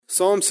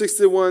Psalm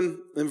 61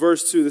 and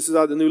verse 2, this is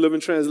out the New Living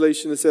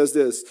Translation. It says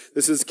this.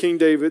 This is King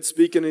David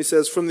speaking. He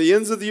says, from the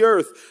ends of the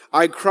earth,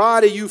 I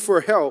cry to you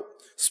for help.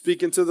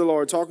 Speaking to the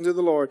Lord, talking to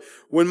the Lord.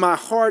 When my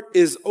heart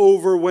is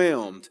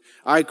overwhelmed,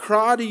 I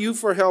cry to you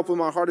for help when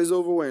my heart is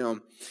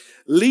overwhelmed.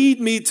 Lead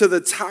me to the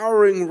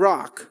towering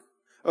rock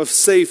of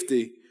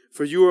safety,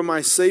 for you are my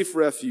safe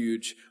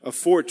refuge, a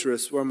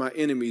fortress where my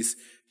enemies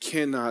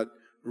cannot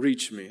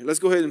reach me. Let's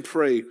go ahead and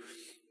pray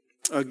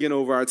again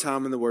over our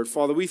time in the Word.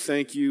 Father, we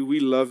thank you. We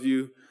love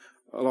you.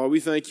 Lord,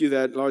 we thank you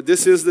that, Lord,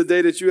 this is the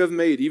day that you have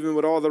made, even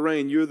with all the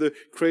rain. You're the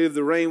creator of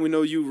the rain. We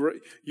know you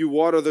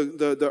water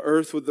the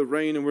earth with the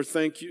rain, and we're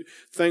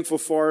thankful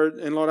for it.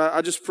 And Lord,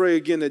 I just pray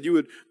again that you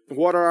would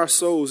water our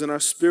souls and our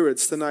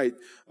spirits tonight.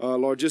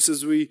 Lord, just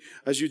as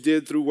you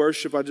did through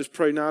worship, I just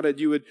pray now that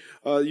you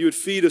would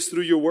feed us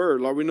through your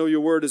word. Lord, we know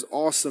your word is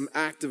awesome,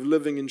 active,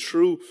 living, and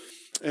true.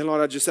 And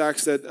Lord, I just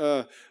ask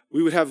that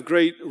we would have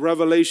great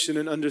revelation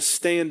and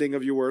understanding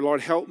of your word.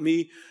 Lord, help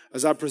me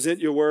as I present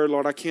your word.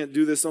 Lord, I can't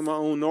do this on my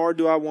own, nor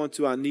do I want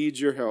to. I need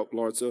your help,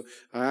 Lord. So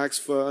I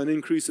ask for an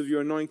increase of your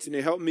anointing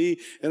to help me,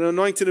 and an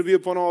anointing to be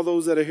upon all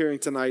those that are hearing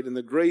tonight, and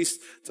the grace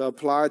to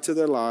apply it to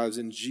their lives.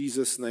 In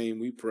Jesus' name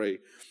we pray.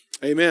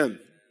 Amen.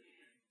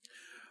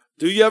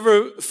 Do you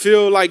ever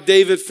feel like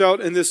David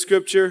felt in this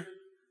scripture?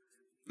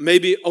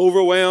 Maybe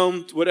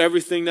overwhelmed with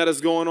everything that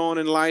is going on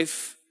in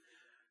life,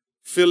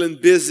 feeling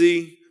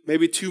busy,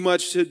 maybe too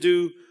much to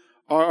do,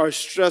 or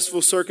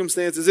stressful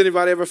circumstances.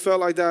 Anybody ever felt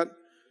like that?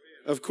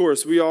 Of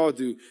course, we all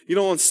do. You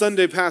know, on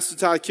Sunday, Pastor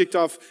Ty kicked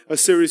off a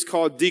series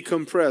called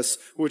Decompress,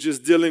 which is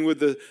dealing with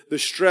the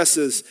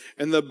stresses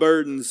and the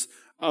burdens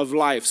of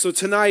life. So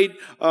tonight,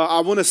 I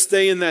want to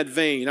stay in that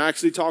vein. I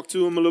actually talked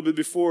to him a little bit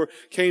before,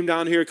 came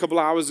down here a couple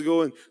of hours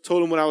ago and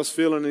told him what I was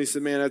feeling. And he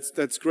said, man,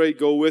 that's great.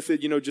 Go with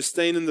it. You know, just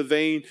staying in the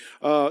vein.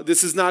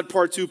 This is not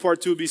part two.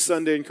 Part two will be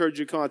Sunday. I encourage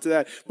you to come out to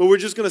that. But we're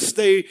just going to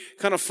stay,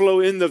 kind of flow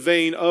in the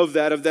vein of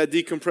that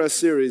Decompress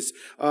series.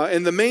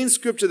 And the main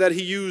scripture that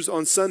he used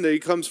on Sunday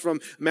comes from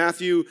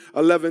Matthew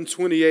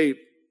 11:28.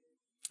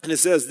 And it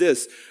says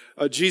this.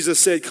 Jesus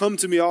said, come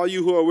to me, all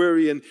you who are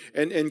weary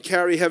and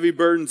carry heavy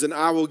burdens, and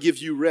I will give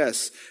you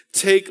rest.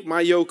 Take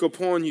my yoke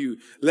upon you.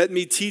 Let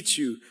me teach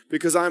you,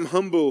 because I'm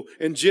humble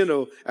and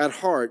gentle at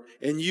heart,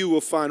 and you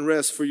will find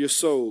rest for your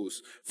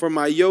souls. For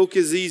my yoke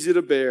is easy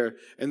to bear,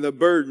 and the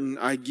burden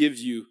I give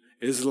you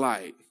is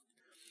light.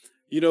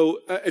 You know,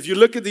 if you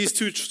look at these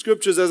two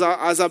scriptures as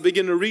I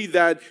begin to read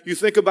that, you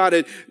think about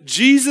it.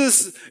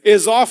 Jesus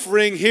is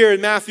offering here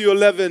in Matthew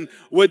 11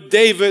 what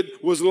David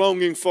was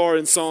longing for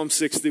in Psalm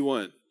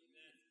 61.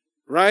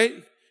 Right?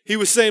 He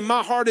was saying,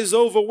 my heart is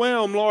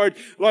overwhelmed, Lord.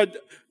 Lord,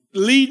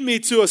 lead me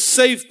to a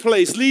safe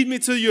place. Lead me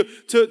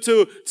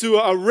to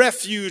a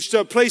refuge, to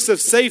a place of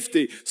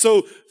safety.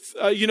 So,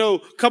 a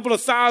couple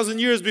of thousand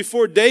years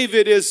before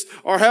David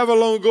or however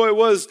long ago it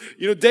was,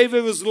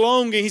 David was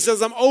longing. He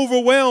says, I'm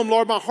overwhelmed,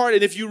 Lord, my heart.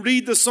 And if you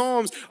read the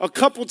Psalms a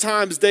couple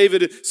times,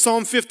 David,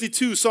 Psalm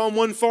 52, Psalm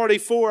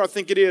 144, I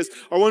think it is,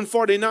 or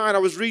 149. I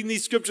was reading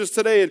these scriptures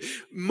today, and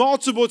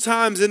multiple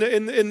times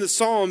in the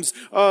Psalms,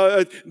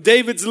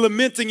 David's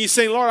lamenting. He's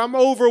saying, Lord, I'm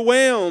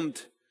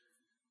overwhelmed.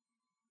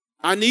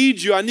 I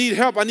need you. I need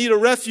help. I need a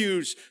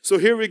refuge. So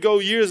here we go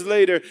years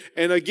later.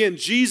 And again,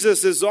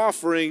 Jesus is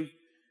offering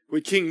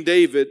what King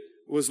David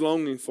was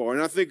longing for.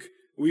 And I think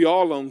we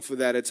all long for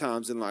that at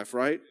times in life,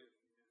 right?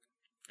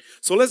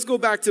 So let's go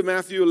back to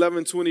Matthew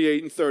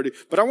 11:28 and 30.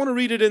 But I want to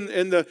read it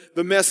in the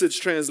Message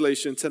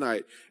translation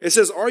tonight. It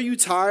says, are you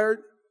tired,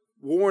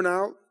 worn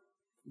out,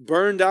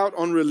 burned out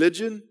on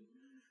religion?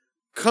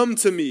 Come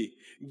to me.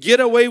 Get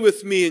away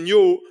with me and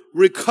you'll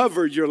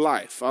recover your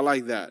life. I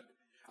like that.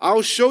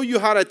 I'll show you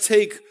how to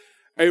take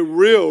a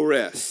real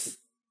rest.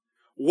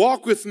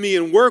 Walk with me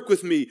and work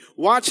with me.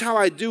 Watch how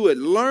I do it.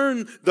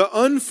 Learn the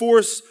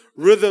unforced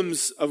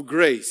rhythms of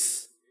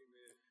grace.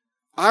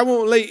 I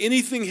won't lay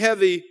anything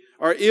heavy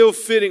or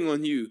ill-fitting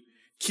on you.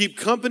 Keep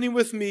company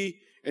with me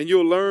and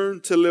you'll learn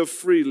to live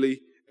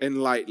freely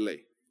and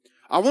lightly.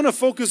 I want to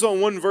focus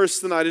on one verse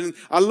tonight, and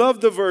I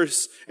love the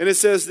verse, and it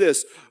says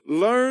this,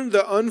 learn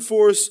the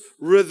unforced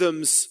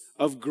rhythms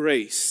of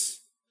grace.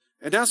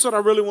 And that's what I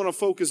really want to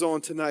focus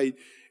on tonight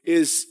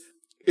is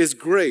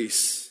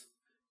grace.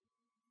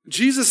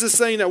 Jesus is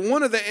saying that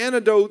one of the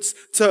antidotes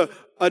to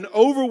an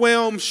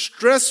overwhelmed,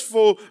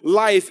 stressful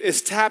life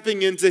is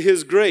tapping into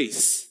his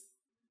grace.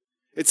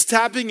 It's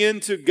tapping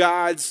into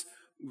God's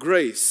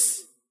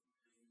grace.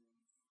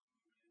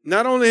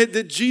 Not only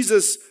did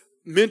Jesus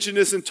mention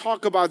this and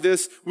talk about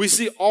this, we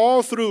see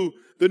all through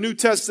the New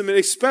Testament,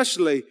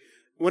 especially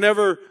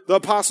whenever the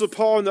Apostle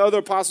Paul and the other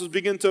apostles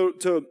begin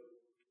to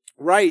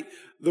write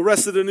the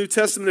rest of the New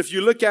Testament. If you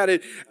look at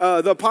it,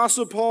 the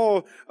Apostle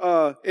Paul,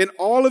 in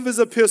all of his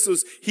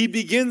epistles, he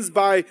begins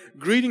by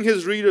greeting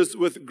his readers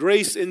with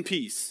grace and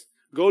peace.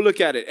 Go look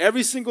at it.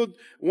 Every single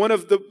one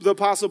of the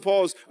Apostle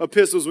Paul's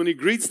epistles, when he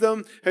greets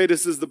them, hey,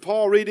 this is the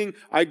Paul reading.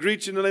 I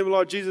greet you in the name of the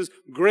Lord Jesus.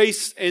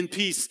 Grace and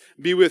peace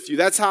be with you.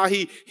 That's how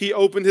he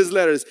opened his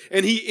letters.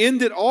 And he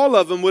ended all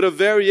of them with a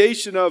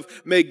variation of,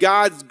 may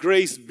God's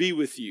grace be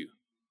with you.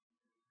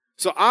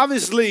 So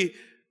obviously,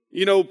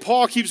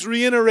 Paul keeps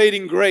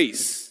reiterating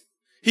grace.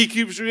 He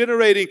keeps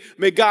reiterating,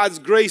 may God's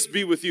grace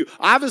be with you.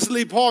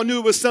 Obviously, Paul knew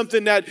it was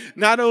something that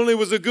not only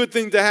was a good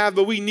thing to have,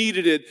 but we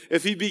needed it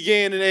if he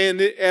began and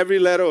ended every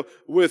letter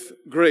with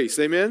grace.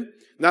 Amen?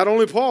 Not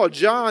only Paul,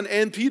 John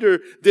and Peter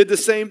did the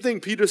same thing.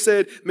 Peter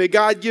said, may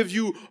God give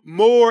you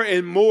more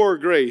and more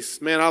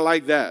grace. Man, I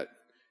like that.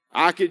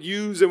 I could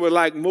use and would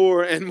like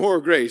more and more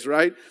grace,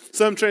 right?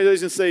 Some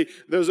translations say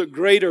there's a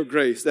greater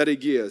grace that he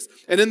gives.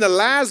 And then the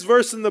last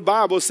verse in the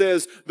Bible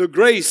says, the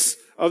grace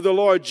of the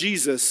Lord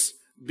Jesus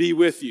be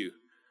with you.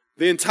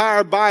 The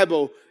entire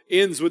Bible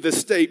ends with a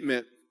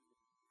statement,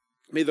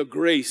 may the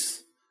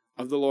grace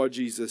of the Lord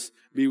Jesus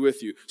be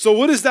with you. So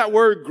what does that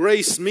word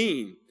grace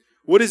mean?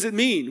 What does it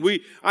mean?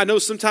 I know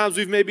sometimes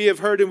we maybe have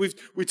heard, and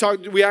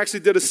we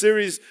actually did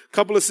a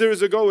couple of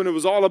series ago, and it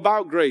was all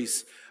about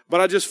grace. But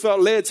I just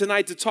felt led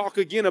tonight to talk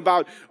again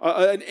about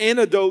an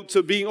antidote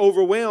to being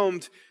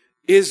overwhelmed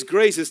is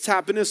grace. It's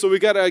tapping in. So we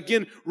got to,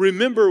 again,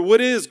 remember what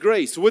is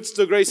grace? What's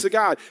the grace of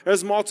God?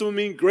 There's multiple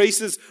meaning.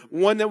 Grace is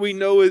one that we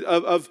know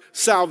of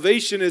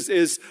salvation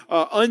is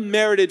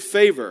unmerited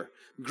favor.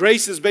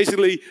 Grace is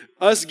basically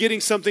us getting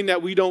something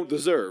that we don't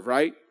deserve,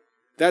 right?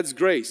 That's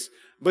grace.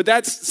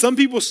 But some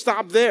people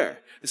stop there.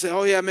 They say,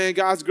 oh yeah, man,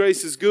 God's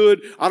grace is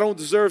good. I don't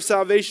deserve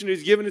salvation.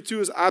 He's given it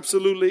to us.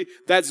 Absolutely.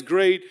 That's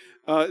great.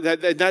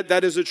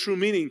 That is a true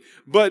meaning.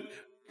 But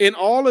in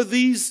all of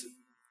these,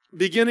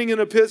 beginning and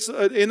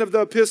end of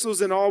the epistles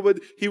and all what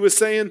he was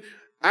saying,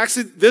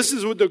 actually, this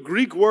is what the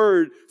Greek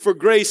word for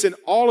grace in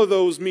all of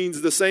those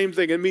means the same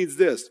thing. It means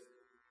this.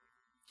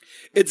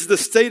 It's the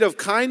state of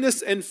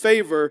kindness and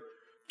favor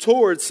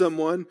towards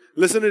someone.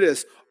 Listen to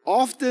this.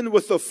 Often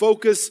with a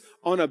focus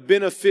on a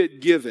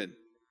benefit given.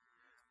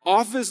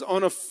 Often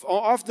on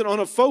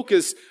a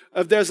focus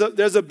of there's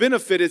a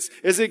benefit.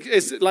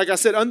 It's like I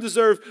said,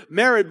 undeserved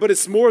merit, but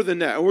it's more than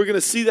that. And we're going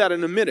to see that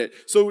in a minute.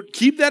 So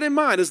keep that in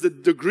mind. As the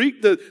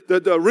Greek, the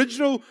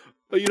original,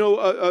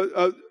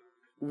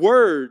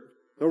 word,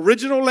 the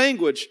original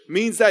language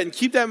means that, and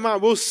keep that in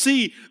mind. We'll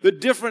see the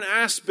different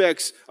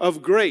aspects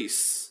of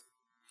grace.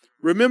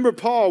 Remember,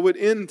 Paul would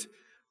end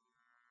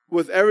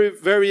with every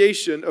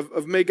variation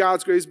of may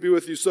God's grace be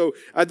with you. So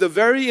at the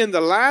very end, the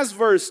last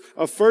verse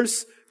of 1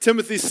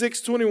 Timothy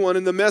 6:21,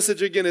 in the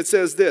Message again, it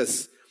says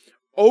this,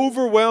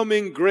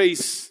 overwhelming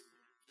grace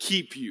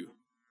keep you.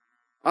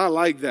 I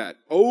like that.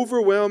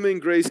 Overwhelming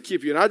grace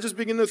keep you. And I just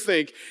begin to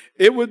think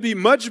it would be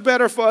much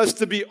better for us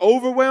to be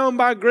overwhelmed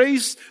by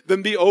grace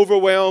than be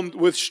overwhelmed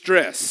with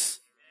stress.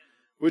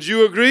 Would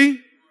you agree?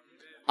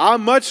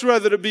 I'd much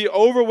rather to be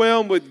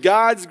overwhelmed with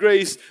God's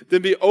grace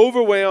than be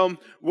overwhelmed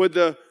with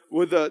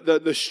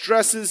the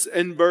stresses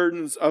and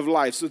burdens of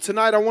life. So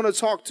tonight I want to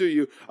talk to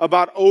you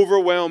about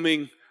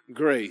overwhelming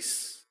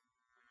grace.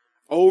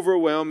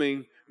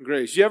 Overwhelming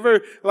grace. You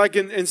ever, like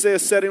in say a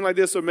setting like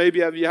this, or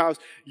maybe at your house,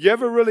 you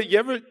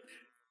ever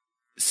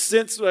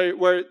sense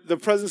where the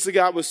presence of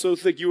God was so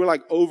thick you were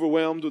like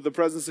overwhelmed with the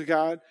presence of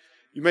God?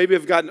 You maybe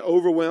have gotten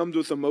overwhelmed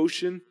with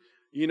emotion.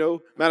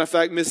 Matter of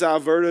fact, Miss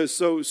Alberta is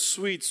so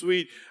sweet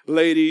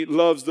lady,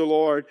 loves the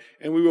Lord.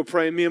 And we were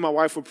praying, me and my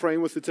wife were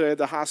praying with her today at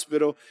the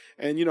hospital.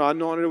 And, I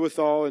anointed her with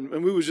oil. And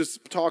we was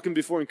just talking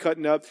before and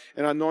cutting up.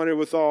 And I anointed her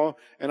with oil.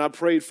 And I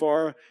prayed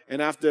for her.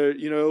 And after,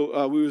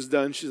 we was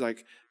done, she's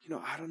like,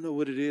 I don't know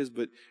what it is,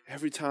 but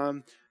every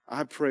time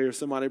I pray or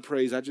somebody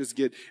prays, I just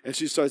get, and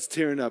she starts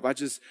tearing up. I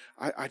just,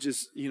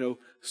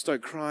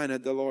 start crying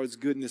at the Lord's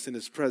goodness and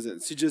His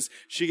presence.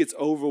 She gets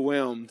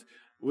overwhelmed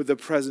with the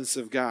presence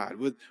of God,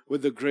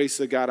 with the grace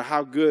of God,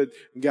 how good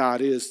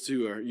God is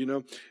to her,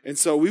 And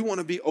so we want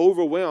to be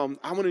overwhelmed.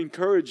 I want to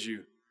encourage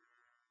you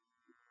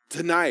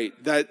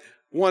tonight that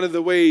one of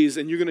the ways,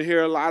 and you're going to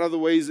hear a lot of the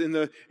ways in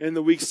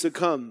the weeks to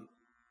come,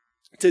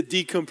 to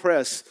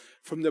decompress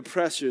from the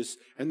pressures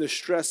and the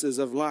stresses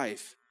of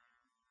life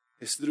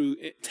is through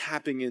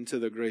tapping into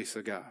the grace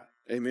of God.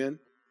 Amen?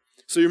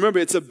 So you remember,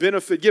 it's a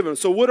benefit given.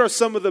 So what are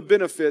some of the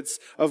benefits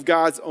of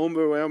God's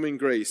overwhelming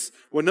grace?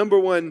 Well, number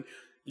one,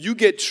 you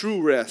get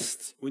true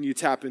rest when you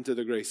tap into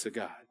the grace of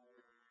God.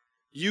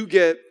 You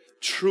get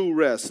true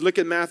rest. Look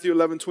at Matthew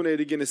 11:28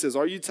 again. It says,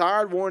 are you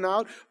tired, worn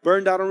out,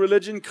 burned out on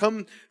religion?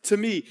 Come to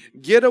me.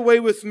 Get away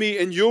with me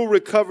and you'll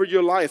recover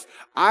your life.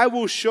 I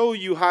will show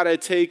you how to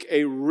take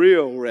a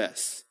real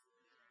rest.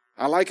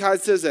 I like how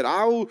it says that.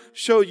 I will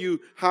show you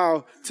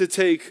how to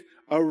take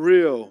a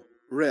real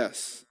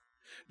rest.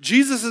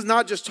 Jesus is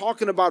not just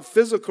talking about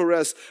physical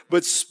rest,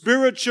 but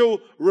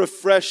spiritual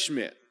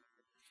refreshment.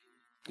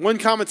 One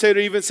commentator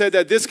even said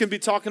that this can be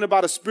talking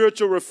about a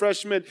spiritual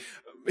refreshment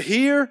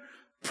here,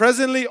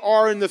 presently,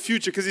 or in the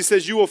future, because he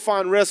says you will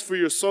find rest for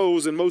your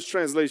souls, and most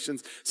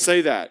translations say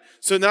that.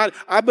 So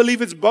I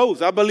believe it's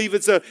both. I believe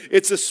it's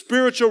a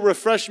spiritual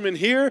refreshment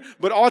here,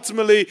 but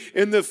ultimately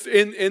in the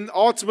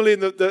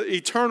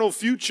eternal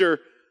future,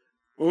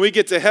 when we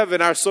get to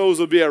heaven, our souls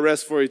will be at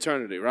rest for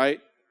eternity,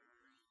 right?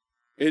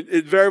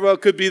 It very well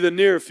could be the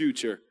near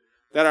future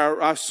that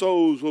our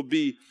souls will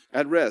be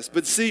at rest.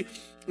 But see,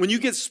 when you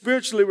get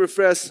spiritually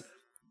refreshed,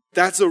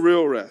 that's a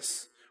real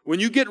rest. When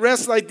you get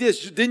rest like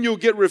this, then you'll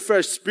get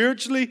refreshed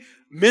spiritually,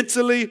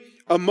 mentally,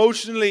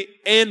 emotionally,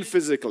 and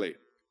physically.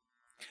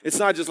 It's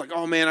not just like,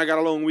 oh man, I got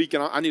a long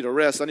weekend. I need a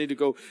rest. I need to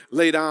go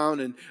lay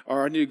down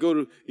or I need to go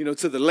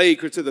to the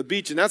lake or to the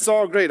beach. And that's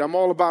all great. I'm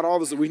all about all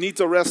this. We need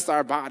to rest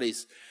our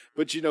bodies.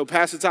 But,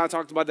 Pastor Todd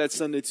talked about that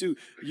Sunday too.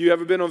 You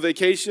ever been on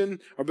vacation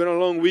or been on a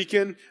long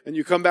weekend and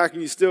you come back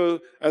and you're still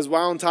as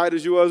wound tight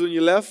as you was when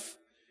you left?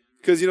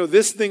 Because,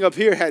 this thing up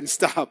here hadn't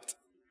stopped.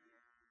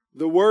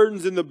 The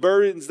burdens and the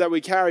burdens that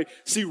we carry.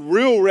 See,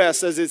 real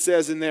rest, as it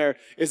says in there,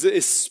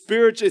 is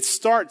spiritual. It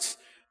starts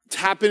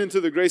tapping into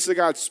the grace of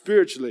God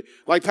spiritually.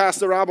 Like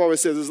Pastor Rob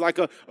always says, it's like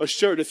a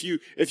shirt. If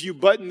you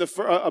button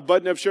a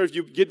button-up shirt, if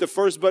you get the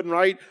first button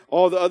right,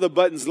 all the other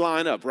buttons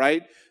line up,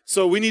 right?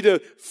 So we need to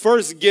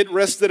first get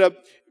rested up,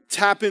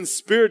 tap in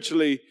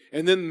spiritually,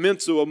 and then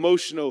mental,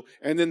 emotional,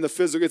 and then the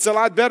physical. It's a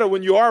lot better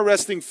when you are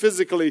resting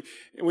physically,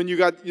 when you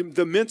got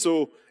the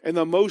mental and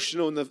the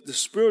emotional and the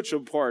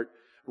spiritual part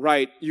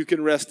right, you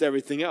can rest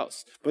everything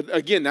else. But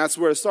again, that's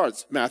where it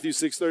starts. Matthew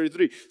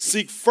 6:33.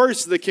 Seek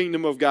first the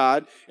kingdom of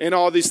God, and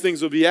all these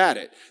things will be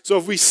added. So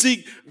if we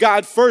seek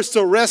God first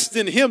to rest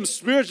in Him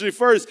spiritually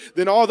first,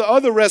 then all the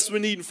other rest we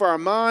need for our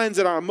minds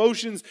and our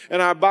emotions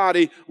and our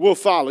body will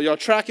follow. Y'all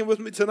tracking with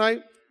me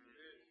tonight?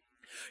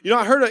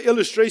 I heard an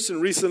illustration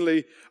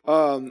recently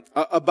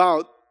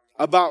about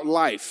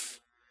life.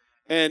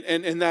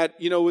 And that,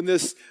 when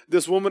this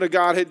woman of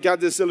God had got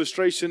this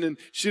illustration, and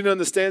she didn't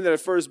understand it at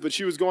first, but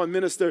she was going to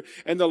minister,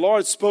 and the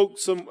Lord spoke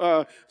some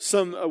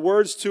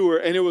words to her,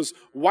 and it was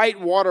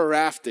whitewater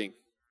rafting.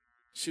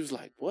 She was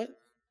like, what?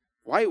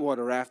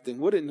 Whitewater rafting?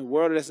 What in the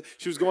world?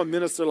 She was going to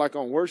minister like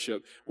on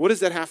worship. What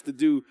does that have to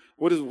do?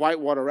 What is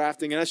whitewater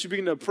rafting? And as she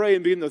began to pray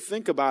and begin to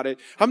think about it,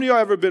 how many of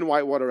y'all ever been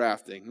whitewater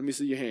rafting? Let me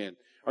see your hand.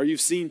 Or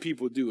you've seen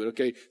people do it,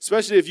 okay?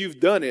 Especially if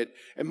you've done it.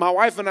 And my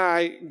wife and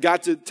I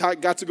got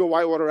to go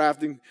whitewater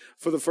rafting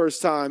for the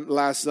first time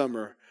last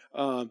summer.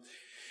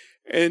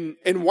 And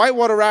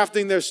whitewater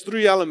rafting, there's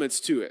 3 elements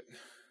to it.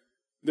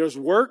 There's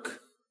work,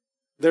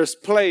 there's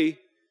play,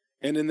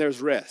 and then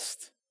there's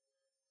rest.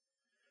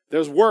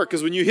 There's work,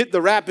 because when you hit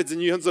the rapids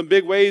and you hit some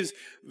big waves,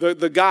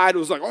 the guide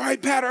was like, all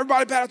right, paddle,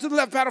 everybody paddle to the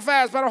left, paddle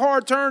fast, paddle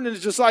hard, turn. And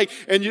it's just like,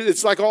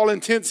 it's like all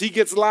intense. He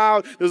gets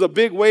loud. There's a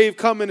big wave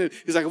coming. And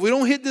he's like, if we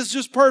don't hit this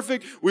just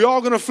perfect, we're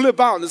all going to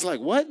flip out. And it's like,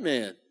 what,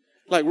 man?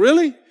 Like,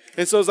 really?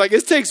 And so it's like,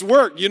 it takes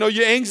work.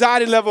 Your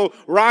anxiety level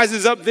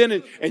rises up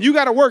then, and you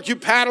got to work. You're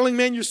paddling,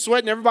 man. You're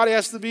sweating. Everybody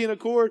has to be in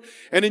accord.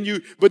 And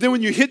then but then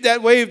when you hit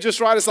that wave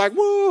just right, it's like,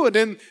 woo. And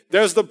then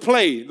there's the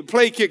play. The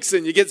play kicks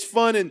in. It gets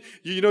fun, and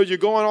you're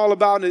going all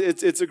about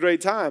it. It's a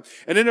great time.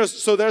 And then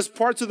there's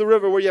parts of the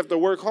river where you have to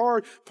work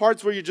hard,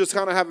 parts where you're just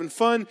kind of having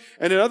fun,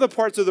 and then other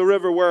parts of the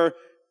river where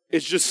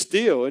it's just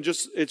still and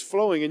it's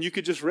flowing, and you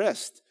could just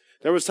rest.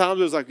 There was times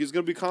it was like, he's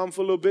going to be calm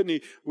for a little bit.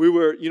 And we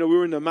were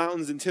in the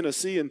mountains in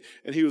Tennessee, and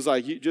he was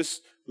like, you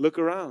just look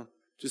around.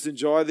 Just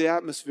enjoy the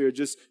atmosphere.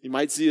 You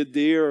might see a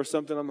deer or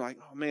something. I'm like,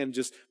 oh man,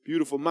 just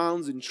beautiful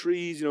mountains and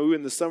trees. We were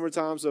in the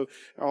summertime, so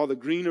all the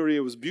greenery, it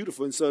was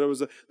beautiful. And so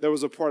there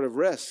was a part of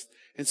rest.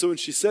 And so when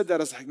she said that,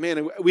 I was like,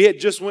 man, we had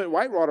just went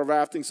whitewater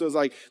rafting. So it's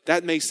like,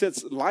 that makes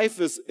sense.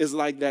 Life is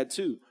like that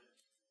too.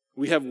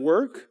 We have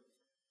work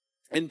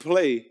and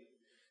play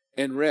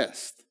and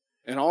rest.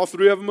 And all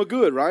 3 of them are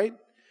good, right?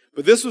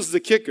 But this was the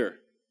kicker.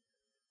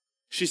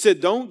 She said,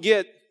 don't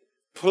get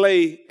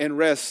play and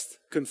rest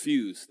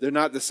confused. They're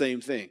not the same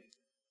thing.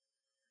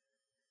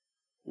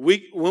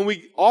 When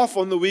we off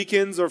on the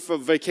weekends or for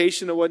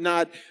vacation or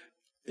whatnot,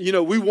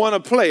 we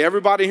want to play.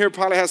 Everybody here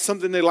probably has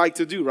something they like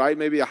to do, right?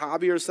 Maybe a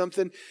hobby or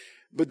something.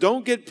 But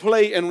don't get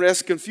play and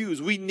rest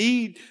confused. We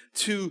need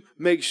to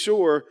make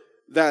sure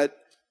that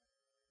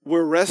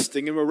we're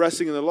resting, and we're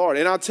resting in the Lord.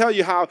 And I'll tell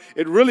you how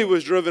it really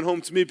was driven home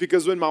to me,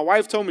 because when my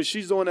wife told me,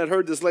 she's the one that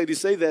heard this lady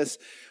say this,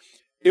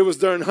 it was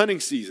during hunting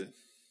season.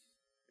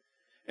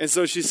 And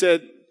so she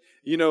said,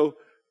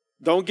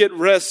 don't get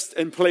rest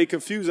and play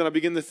confused. And I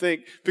begin to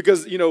think,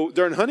 because,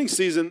 during hunting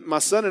season, my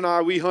son and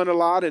I, we hunt a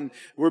lot, and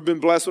we've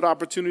been blessed with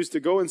opportunities to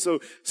go. And so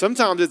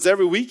sometimes it's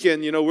every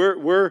weekend,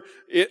 we're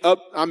up,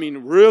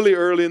 really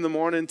early in the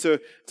morning to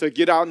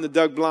get out in the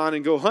duck blind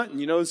and go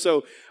hunting, And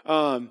so,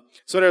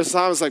 there's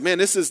times like, man,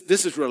 this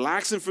is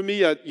relaxing for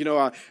me. I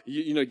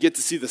get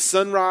to see the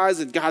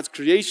sunrise and God's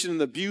creation and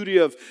the beauty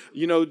of,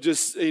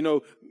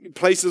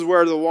 places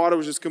where the water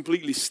was just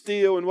completely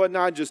still and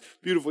whatnot, just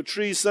beautiful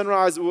trees,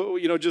 sunrise,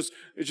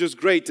 it's just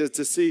great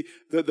to see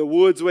the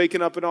woods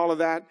waking up and all of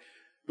that.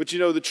 But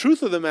the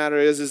truth of the matter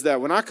is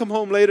that when I come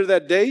home later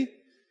that day,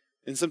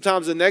 and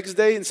sometimes the next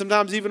day, and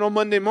sometimes even on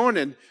Monday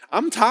morning,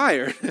 I'm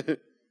tired.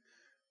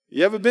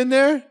 You ever been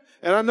there?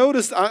 And I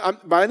noticed,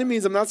 by any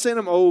means, I'm not saying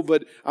I'm old,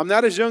 but I'm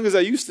not as young as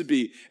I used to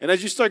be. And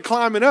as you start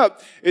climbing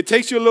up, it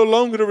takes you a little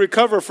longer to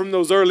recover from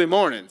those early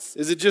mornings.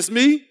 Is it just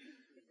me?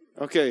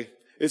 Okay.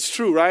 It's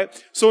true,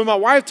 right? So when my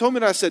wife told me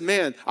that, I said,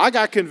 man, I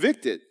got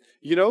convicted,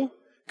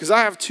 Because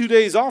I have 2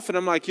 days off, and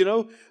I'm like,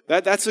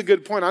 that's a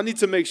good point. I need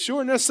to make sure.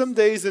 And there's some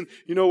days, and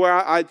where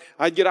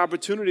I'd get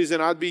opportunities,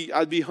 and I'd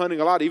be hunting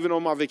a lot, even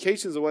on my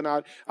vacations and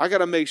whatnot. I got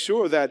to make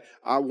sure that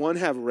I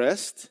have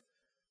rest,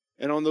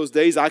 and on those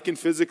days I can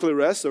physically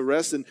rest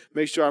and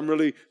make sure I'm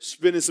really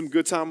spending some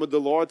good time with the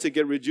Lord to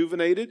get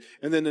rejuvenated.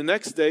 And then the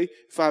next day,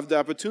 if I have the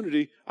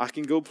opportunity, I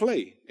can go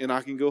play and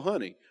I can go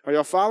hunting. Are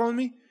y'all following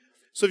me?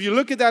 So if you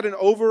look at that in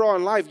overall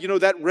in life,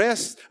 that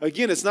rest,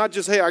 again, it's not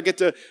just, hey, I get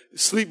to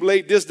sleep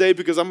late this day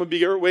because I'm going to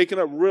be waking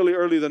up really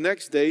early the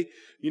next day,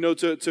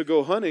 to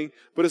go hunting.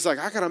 But it's like,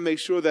 I got to make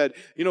sure that,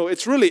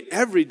 it's really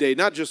every day,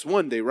 not just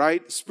one day,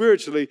 right?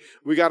 Spiritually,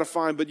 we got to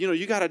find, but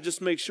you got to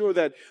just make sure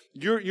that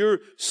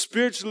you're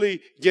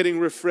spiritually getting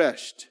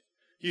refreshed.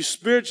 You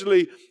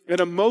spiritually and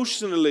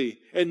emotionally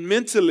and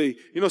mentally,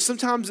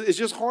 sometimes it's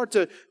just hard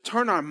to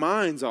turn our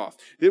minds off.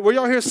 Were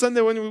y'all here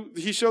Sunday when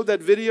he showed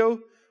that video?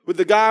 With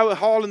the guy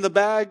hauling the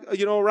bag,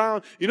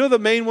 around. The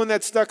main one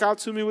that stuck out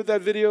to me with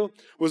that video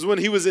was when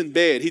he was in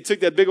bed. He took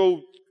that big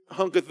old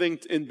hunk of thing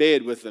in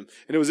bed with him.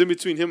 And it was in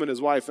between him and his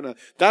wife. And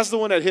that's the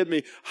one that hit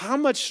me. How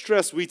much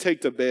stress we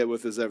take to bed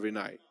with us every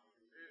night.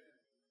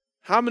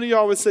 How many of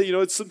y'all would say,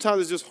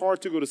 sometimes it's just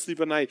hard to go to sleep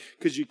at night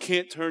because you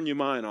can't turn your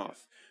mind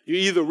off. You're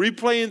either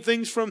replaying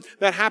things from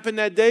that happened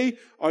that day,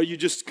 or you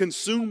just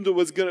consumed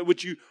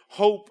what you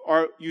hope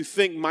or you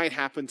think might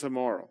happen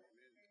tomorrow.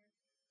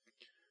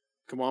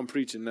 Come on, I'm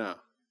preaching now.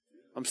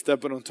 I'm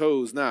stepping on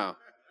toes now.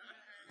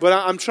 But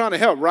I'm trying to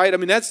help, right? I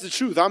mean, that's the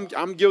truth.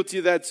 I'm guilty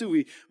of that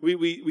too.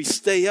 We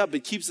stay up.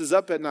 It keeps us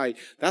up at night.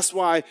 That's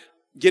why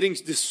getting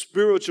this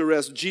spiritual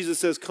rest, Jesus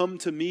says, come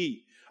to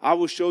me. I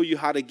will show you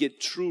how to get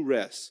true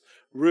rest,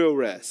 real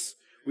rest.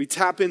 We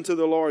tap into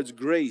the Lord's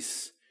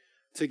grace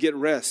to get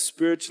rest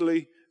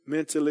spiritually,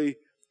 mentally,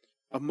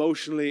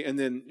 emotionally. And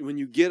then when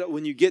you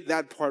get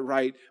that part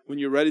right, when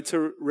you're ready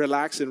to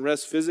relax and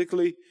rest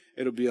physically,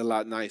 it'll be a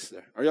lot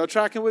nicer. Are y'all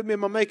tracking with me?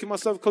 Am I making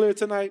myself clear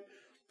tonight?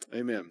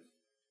 Amen.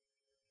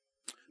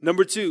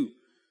 Number 2,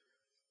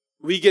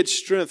 we get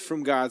strength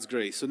from God's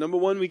grace. So number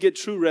 1, we get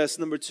true rest.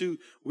 Number 2,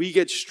 we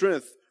get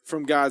strength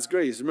from God's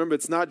grace. Remember,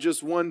 it's not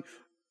just one,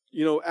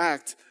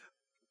 act,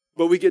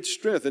 but we get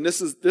strength. And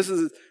this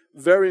is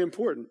very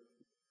important.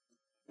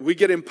 We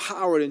get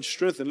empowered and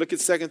strengthened. Look at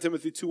 2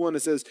 Timothy 2:1.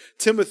 It says,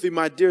 Timothy,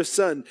 my dear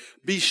son,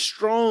 be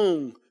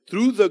strong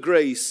through the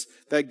grace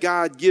that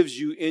God gives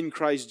you in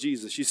Christ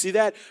Jesus. You see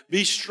that?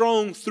 Be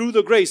strong through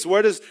the grace.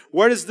 Where does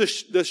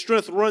the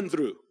strength run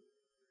through?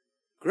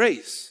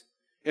 Grace.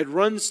 It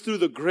runs through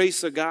the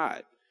grace of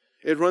God.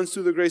 It runs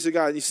through the grace of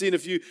God. And you see,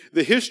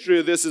 the history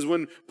of this is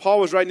when Paul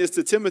was writing this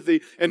to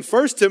Timothy. In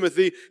 1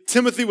 Timothy,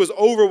 Timothy was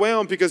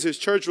overwhelmed because his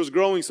church was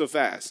growing so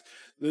fast.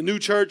 The new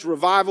church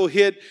revival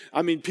hit.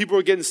 I mean, people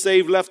were getting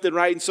saved left and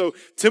right. And so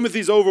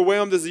Timothy's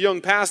overwhelmed as a young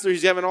pastor.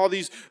 He's having all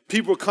these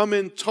people come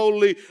in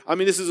totally. I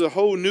mean, this is a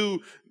whole new,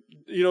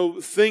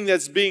 thing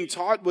that's being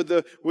taught with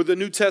the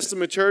New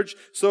Testament church.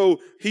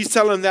 So he's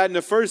telling that in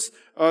the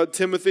 1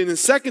 Timothy. And in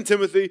 2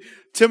 Timothy,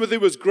 Timothy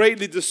was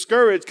greatly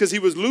discouraged because he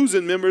was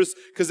losing members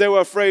because they were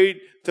afraid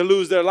to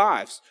lose their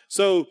lives.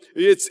 So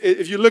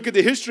if you look at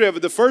the history of it,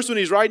 the first one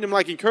he's writing them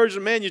like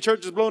encouraging, man, your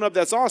church is blown up.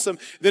 That's awesome.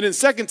 Then in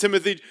 2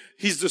 Timothy,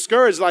 he's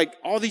discouraged. Like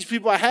all these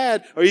people I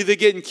had are either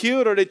getting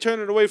killed or they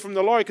turning away from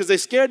the Lord because they're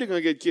scared they're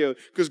going to get killed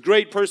because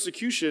great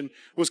persecution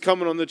was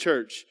coming on the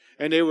church.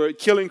 And they were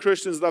killing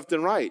Christians left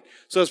and right.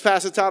 So as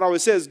Pastor Todd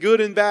always says,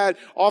 good and bad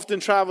often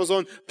travels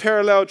on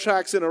parallel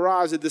tracks and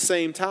arrives at the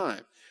same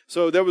time.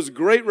 So there was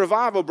great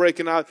revival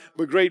breaking out,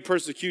 but great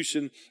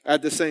persecution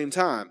at the same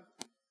time.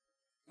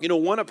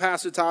 One of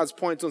Pastor Todd's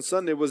points on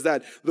Sunday was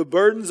that the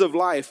burdens of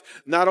life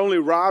not only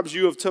robs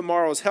you of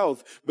tomorrow's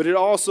health, but it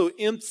also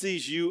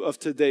empties you of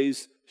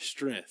today's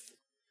strength.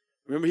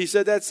 Remember he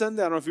said that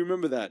Sunday? I don't know if you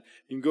remember that.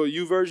 You can go to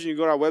YouVersion, you can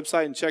go to our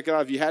website and check it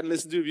out. If you hadn't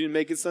listened to it, if you didn't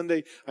make it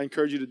Sunday, I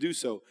encourage you to do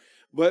so.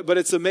 But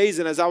it's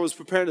amazing. As I was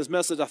preparing this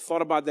message, I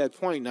thought about that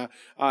point. Now,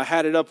 I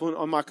had it up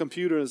on my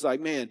computer. And it's like,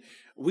 man,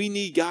 we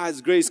need God's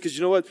grace because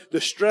you know what?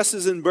 The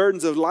stresses and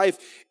burdens of life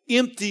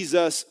empties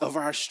us of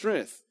our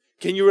strength.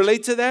 Can you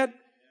relate to that?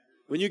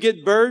 When you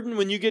get burdened,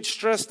 when you get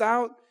stressed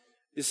out,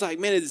 it's like,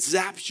 man, it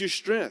zaps your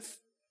strength.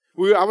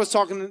 I was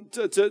talking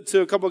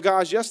to a couple of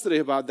guys yesterday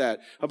about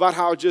that, about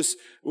how just,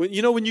 when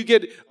you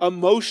get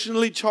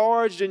emotionally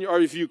charged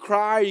or if you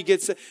cry, you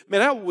get,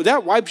 man,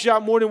 that wipes you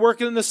out more than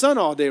working in the sun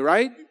all day,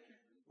 right?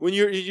 When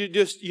you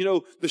just,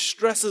 the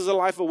stresses of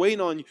life are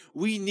waiting on you.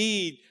 We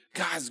need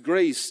God's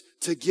grace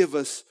to give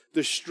us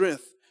the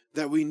strength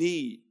that we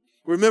need.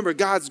 Remember,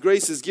 God's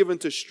grace is given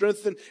to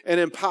strengthen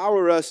and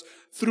empower us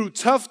through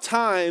tough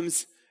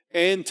times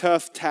and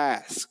tough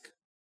tasks.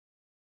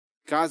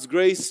 God's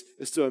grace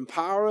is to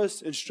empower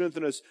us and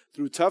strengthen us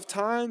through tough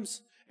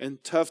times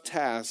and tough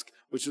tasks,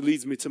 which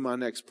leads me to my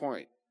next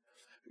point.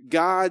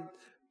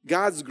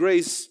 God's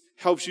grace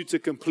helps you to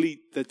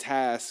complete the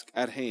task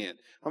at hand.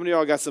 How many of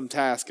y'all got some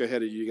task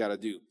ahead of you got to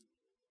do?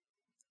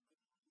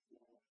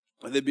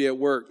 Whether it be at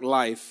work,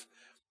 life,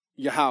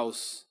 your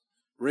house,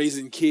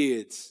 raising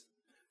kids.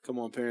 Come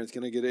on, parents,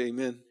 can I get an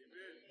amen?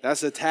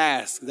 That's a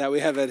task that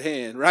we have at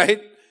hand,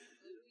 right?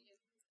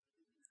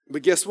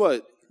 But guess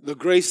what? The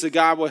grace of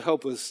God will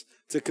help us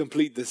to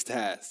complete this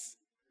task.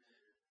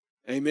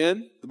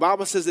 Amen? The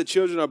Bible says that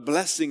children are a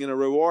blessing and a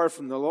reward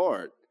from the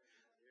Lord.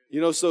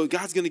 So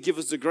God's going to give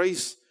us the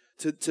grace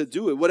to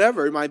do it.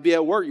 Whatever it might be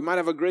at work. You might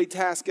have a great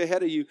task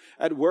ahead of you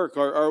at work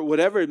or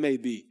whatever it may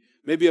be.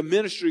 Maybe a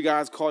ministry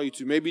God's called you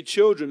to. Maybe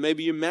children.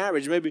 Maybe your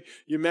marriage. Maybe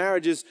your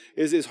marriage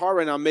is hard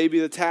right now. Maybe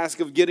the task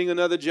of getting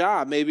another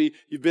job. Maybe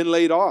you've been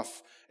laid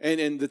off.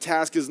 And the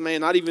task is,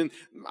 man,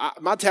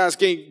 my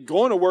task ain't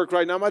going to work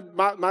right now.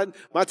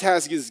 My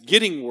task is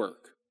getting work.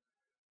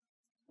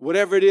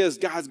 Whatever it is,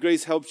 God's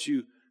grace helps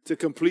you to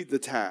complete the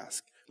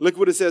task. Look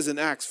what it says in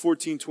Acts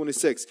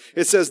 14:26.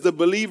 It says the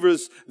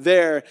believers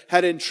there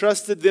had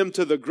entrusted them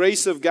to the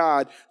grace of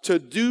God to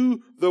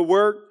do the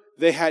work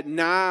they had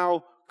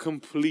now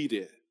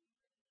completed.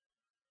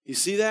 You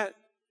see that?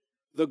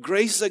 The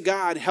grace of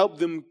God helped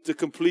them to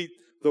complete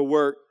the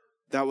work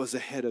that was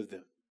ahead of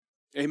them.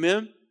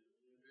 Amen?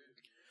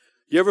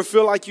 You ever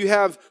feel like you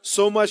have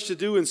so much to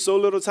do and so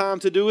little time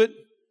to do it?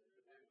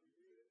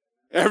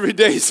 Every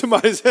day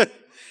somebody said,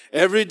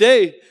 every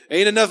day.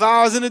 Ain't enough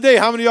hours in the day.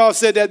 How many of y'all have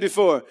said that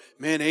before?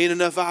 Man, ain't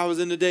enough hours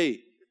in the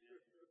day.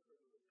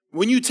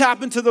 When you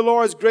tap into the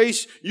Lord's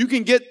grace, you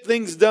can get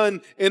things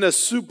done in a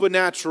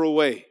supernatural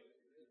way.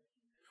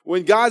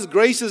 When God's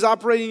grace is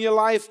operating in your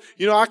life,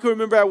 I can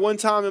remember at one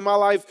time in my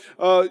life,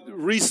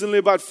 recently,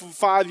 about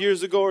 5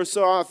 years ago or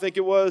so, I think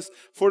it was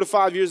 4 to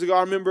 5 years ago,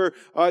 I remember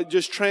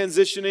just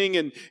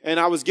transitioning and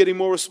I was getting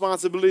more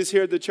responsibilities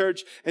here at the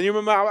church. And you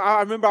remember, I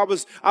remember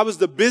I was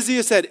the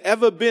busiest I'd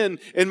ever been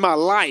in my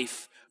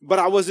life, but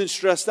I wasn't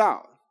stressed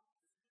out.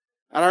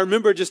 And I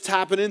remember just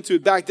tapping into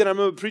it. Back then, I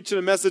remember preaching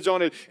a message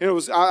on it, and it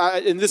was,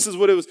 and this is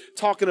what it was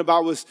talking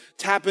about, was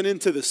tapping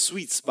into the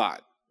sweet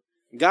spot.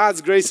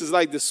 God's grace is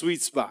like the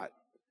sweet spot.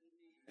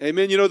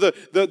 Amen.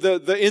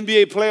 The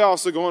NBA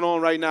playoffs are going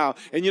on right now.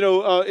 And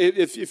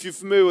if you're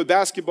familiar with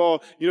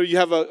basketball, you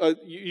have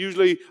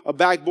usually a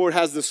backboard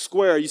has the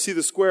square. You see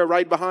the square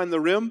right behind the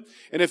rim.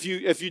 And if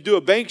you do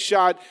a bank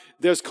shot,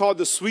 there's called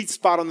the sweet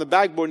spot on the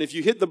backboard. And if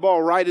you hit the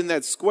ball right in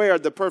that square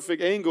at the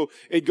perfect angle,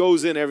 it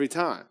goes in every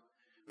time.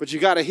 But you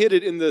got to hit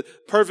it in the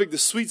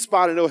sweet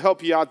spot, and it'll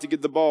help you out to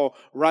get the ball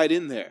right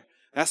in there.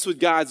 That's what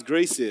God's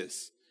grace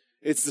is.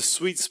 It's the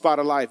sweet spot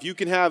of life. You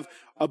can have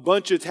a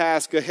bunch of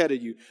tasks ahead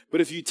of you.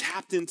 But if you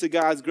tapped into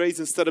God's grace,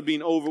 instead of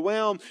being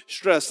overwhelmed,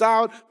 stressed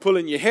out,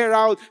 pulling your hair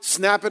out,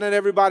 snapping at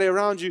everybody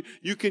around you,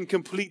 you can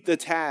complete the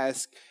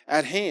task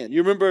at hand.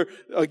 You remember,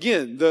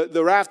 again,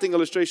 the rafting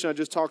illustration I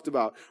just talked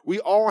about. We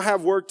all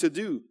have work to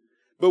do.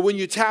 But when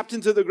you tapped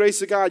into the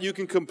grace of God, you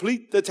can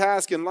complete the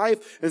task in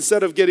life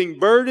instead of getting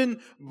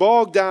burdened,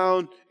 bogged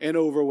down, and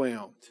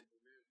overwhelmed.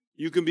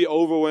 You can be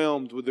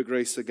overwhelmed with the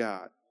grace of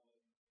God.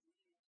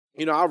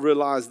 I've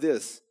realized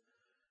this,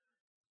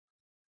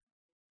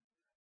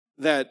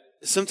 that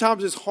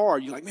sometimes it's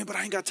hard. You're like, man, but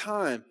I ain't got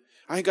time.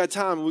 We're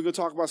going to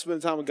talk about spending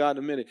time with God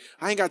in a minute.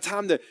 I ain't got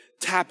time to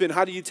tap in.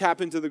 How do you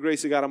tap into the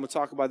grace of God? I'm going to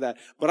talk about that.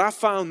 But I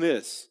found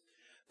this,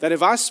 that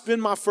if I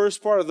spend my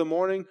first part of the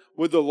morning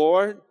with the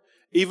Lord,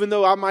 even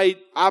though I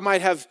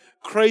might have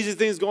crazy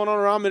things going on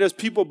around me, there's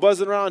people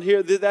buzzing around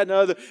here, this, that, and the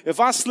other.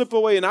 If I slip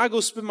away and I go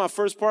spend my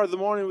first part of the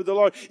morning with the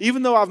Lord,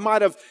 even though I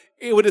might have,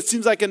 it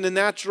seems like in the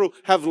natural,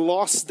 have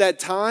lost that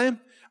time,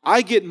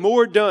 I get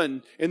more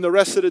done in the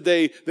rest of the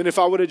day than if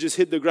I would have just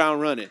hit the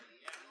ground running.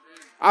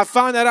 I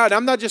found that out.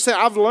 I'm not just saying,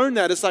 I've learned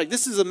that. It's like,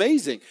 this is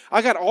amazing.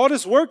 I got all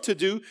this work to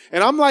do,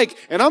 and I'm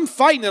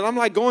fighting it. I'm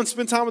like, going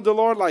spend time with the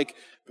Lord, like,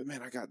 but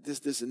man, I got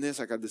this, and this.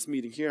 I got this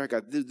meeting here. I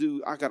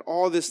got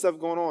all this stuff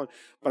going on.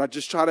 But I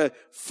just try to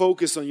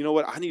focus on,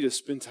 I need to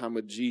spend time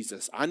with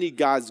Jesus. I need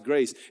God's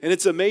grace. And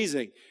it's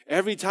amazing.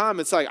 Every time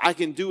it's like I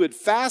can do it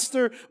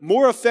faster,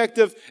 more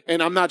effective,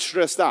 and I'm not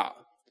stressed out.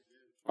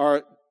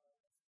 Or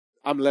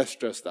I'm less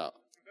stressed out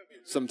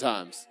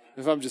sometimes,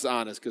 if I'm just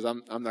honest, because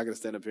I'm not going to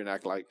stand up here and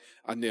act like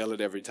I nail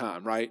it every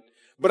time, right?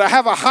 But I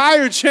have a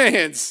higher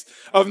chance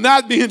of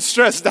not being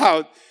stressed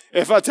out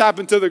if I tap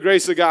into the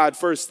grace of God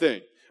first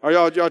thing. Are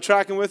y'all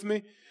tracking with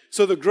me?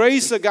 So the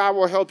grace of God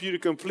will help you to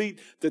complete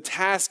the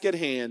task at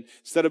hand.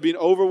 Instead of being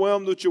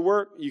overwhelmed with your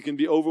work, you can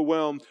be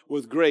overwhelmed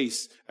with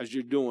grace as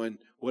you're doing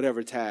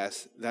whatever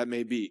task that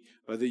may be.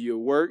 Whether you're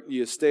work,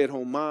 you're a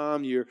stay-at-home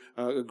mom, you're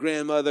a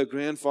grandmother,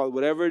 grandfather,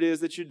 whatever it is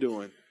that you're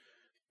doing,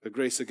 the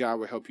grace of God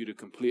will help you to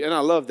complete. And I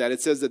love that.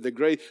 It says that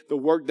the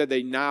work that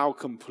they now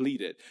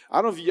completed.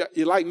 I don't know if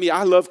you're like me.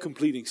 I love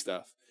completing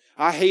stuff.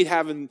 I hate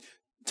having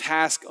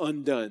task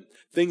undone.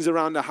 Things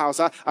around the house.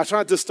 I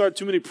try not to start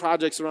too many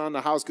projects around the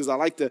house because I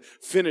like to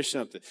finish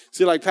something.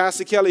 See, like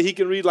Pastor Kelly, he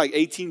can read like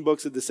 18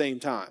 books at the same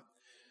time.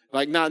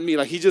 Like not me.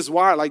 Like he's just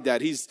wired like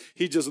that.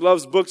 He just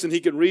loves books and he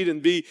can read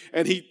and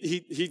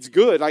he's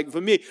good. Like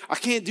for me, I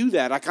can't do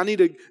that. Like I need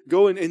to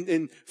go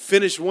and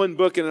finish one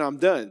book and then I'm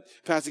done.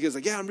 Pastor Kelly's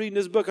like, yeah, I'm reading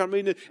this book. I'm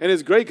reading it. And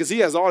it's great because he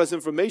has all this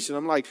information.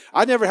 I'm like,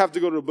 I never have to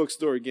go to a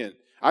bookstore again.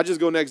 I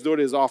just go next door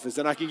to his office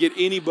and I can get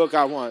any book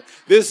I want.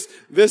 This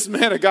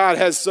man of God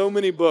has so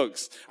many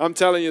books. I'm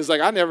telling you, it's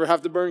like I never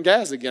have to burn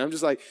gas again. I'm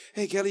just like,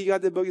 hey, Kelly, you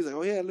got that book? He's like,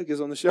 oh, yeah, look, it's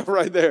on the shelf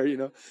right there,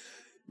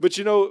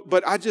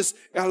 But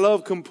I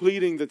love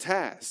completing the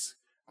task.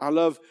 I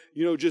love,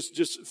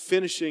 just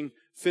finishing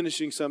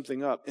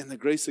something up. And the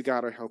grace of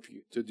God will help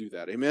you to do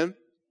that. Amen?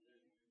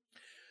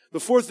 The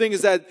fourth thing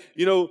is that,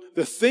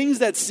 the things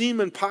that seem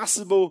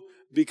impossible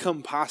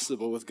become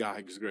possible with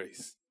God's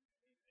grace.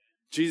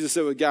 Jesus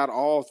said with God,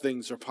 all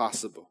things are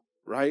possible,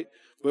 right?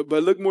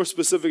 But look more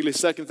specifically,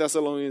 2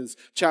 Thessalonians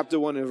chapter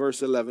 1 and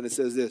verse 11. It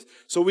says this.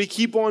 So we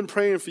keep on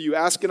praying for you,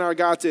 asking our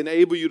God to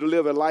enable you to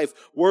live a life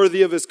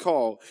worthy of his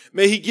call.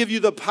 May he give you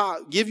the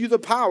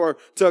power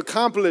to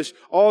accomplish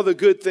all the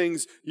good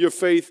things your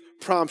faith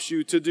prompts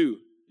you to do.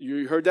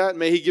 You heard that?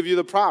 May he give you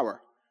the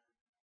power.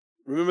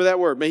 Remember that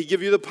word. May he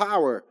give you the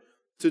power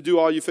to do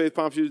all your faith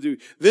prompts you to do.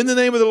 Then the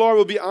name of the Lord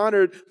will be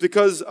honored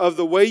because of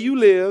the way you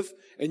live,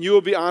 and you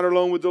will be honored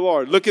along with the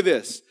Lord. Look at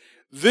this.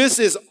 This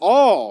is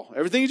all,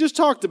 everything you just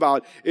talked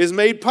about, is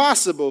made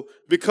possible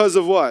because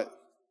of what?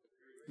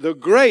 The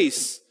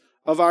grace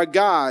of our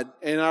God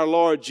and our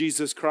Lord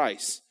Jesus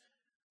Christ.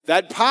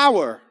 That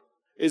power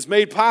is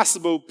made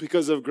possible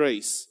because of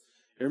grace.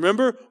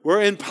 Remember,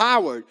 we're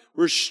empowered.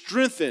 We're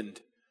strengthened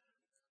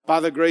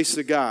by the grace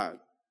of God.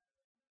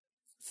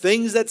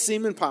 Things that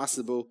seem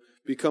impossible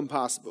become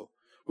possible.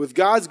 With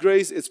God's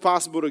grace, it's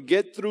possible to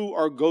get through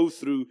or go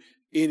through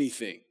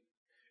anything.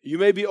 You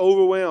may be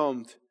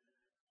overwhelmed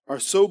or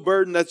so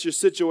burdened that your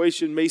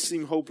situation may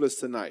seem hopeless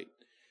tonight.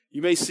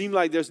 You may seem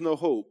like there's no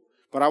hope,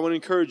 but I want to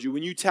encourage you,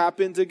 when you tap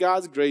into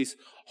God's grace,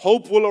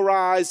 hope will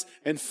arise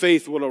and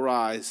faith will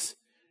arise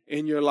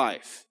in your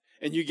life.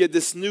 And you get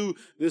this new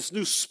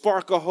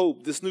spark of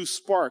hope, this new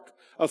spark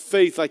of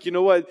faith. Like, you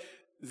know what?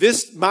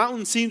 This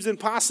mountain seems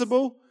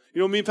impossible.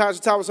 Me and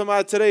Pastor Todd was talking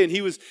about it today, and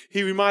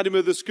he reminded me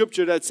of the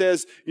scripture that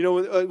says,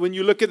 when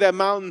you look at that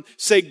mountain,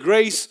 say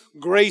grace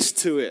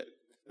to it.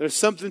 There's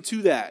something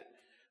to that.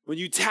 When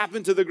you tap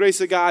into the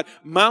grace of God,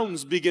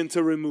 mountains begin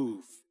to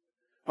remove.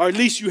 Or at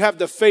least you have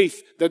the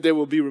faith that they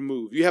will be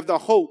removed. You have the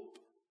hope.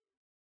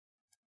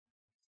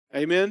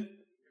 Amen?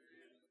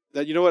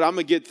 That, I'm going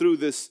to get through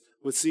this,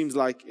 what seems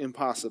like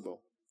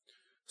impossible.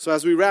 So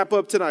as we wrap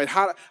up tonight,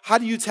 how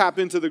do you tap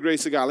into the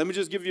grace of God? Let me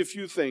just give you a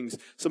few things,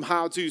 some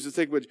how-tos to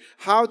take with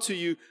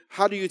you.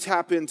 How do you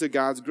tap into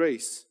God's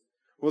grace?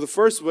 Well, the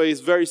first way is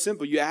very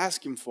simple. You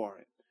ask him for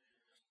it.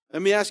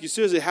 Let me ask you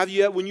seriously,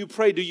 when you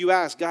pray, do you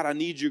ask, God, I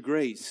need your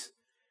grace.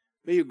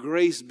 May your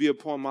grace be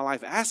upon my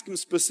life. Ask him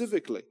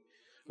specifically.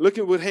 Look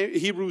at what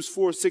Hebrews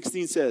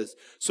 4:16 says.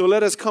 So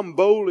let us come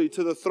boldly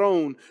to the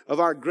throne of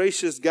our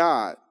gracious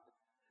God.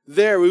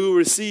 There we will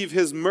receive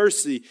his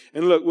mercy.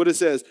 And look what it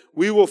says.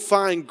 We will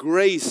find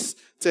grace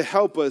to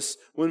help us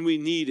when we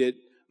need it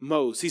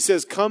most. He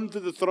says, come to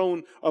the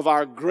throne of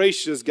our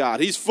gracious God.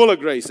 He's full of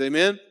grace.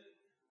 Amen.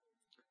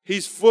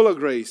 He's full of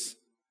grace.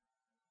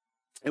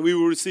 And we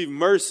will receive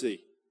mercy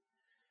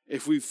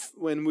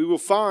when we will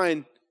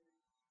find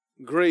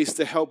grace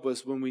to help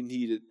us when we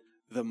need it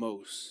the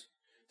most.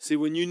 See,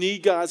 when you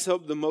need God's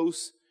help the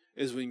most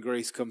is when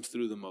grace comes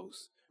through the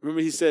most.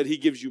 Remember, he said he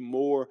gives you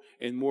more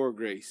and more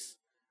grace.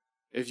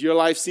 If your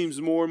life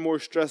seems more and more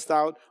stressed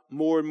out,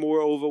 more and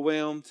more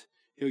overwhelmed,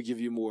 he'll give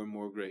you more and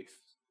more grace.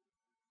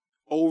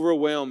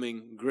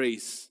 Overwhelming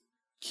grace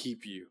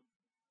keep you,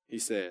 he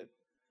said.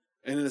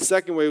 And in the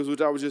second way, which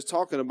I was just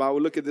talking about,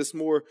 we'll look at this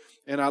more.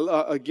 And I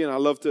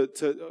love to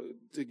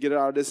get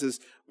out of this is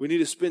we need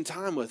to spend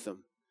time with him.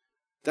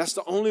 That's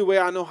the only way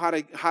I know how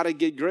to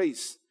get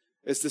grace.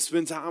 It's to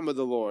spend time with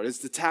the Lord. It's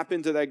to tap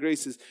into that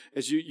grace.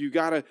 As you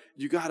gotta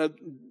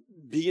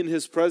be in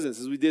his presence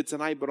as we did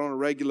tonight, but on a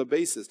regular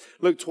basis.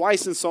 Look,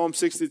 twice in Psalm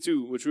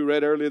 62, which we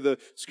read earlier, the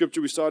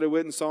scripture we started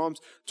with in Psalms,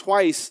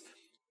 twice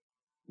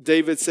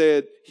David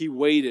said he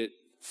waited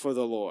for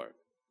the Lord.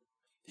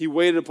 He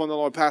waited upon the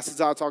Lord. Pastor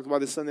Todd talked about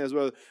this Sunday as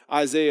well.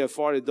 Isaiah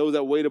 40, those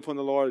that wait upon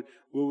the Lord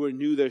will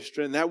renew their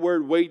strength. That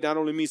word wait not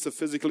only means to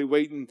physically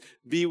wait and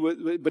be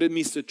with, but it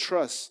means to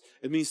trust.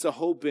 It means to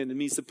hope in. It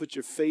means to put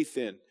your faith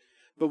in.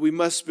 But we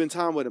must spend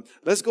time with him.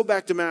 Let's go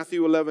back to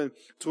Matthew 11,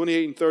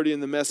 28 and 30 in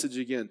the message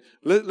again.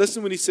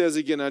 Listen what he says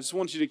again. I just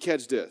want you to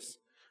catch this.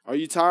 Are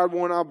you tired,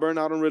 worn out, burned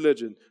out on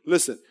religion?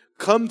 Listen,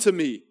 come to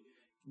me.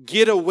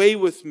 Get away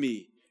with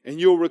me, and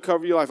you'll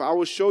recover your life. I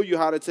will show you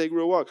how to take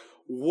real walk.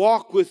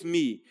 Walk with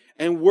me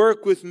and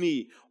work with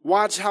me.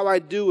 Watch how I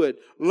do it.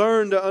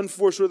 Learn the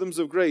unforced rhythms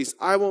of grace.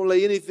 I won't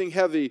lay anything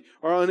heavy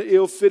or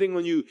ill-fitting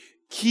on you.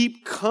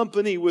 Keep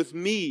company with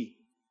me,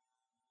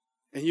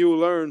 and you'll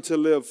learn to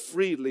live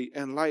freely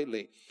and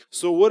lightly.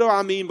 So what do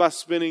I mean by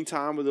spending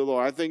time with the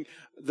Lord? I think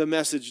the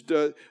message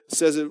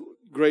says it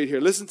great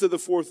here. Listen to the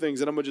four things,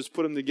 and I'm going to just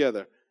put them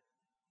together.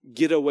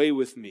 Get away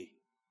with me.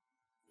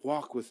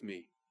 Walk with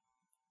me.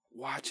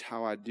 Watch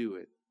how I do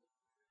it.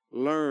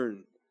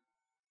 Learn.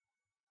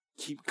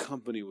 Keep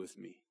company with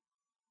me.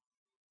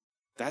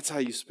 That's how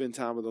you spend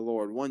time with the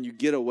Lord. One, you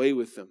get away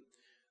with him.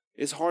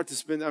 It's hard to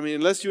spend,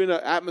 unless you're in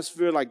an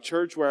atmosphere like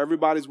church where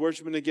everybody's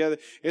worshiping together,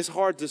 it's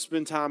hard to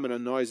spend time in a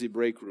noisy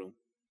break room.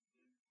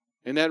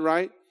 Isn't that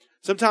right?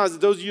 Sometimes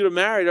those of you that are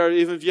married, or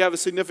even if you have a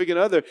significant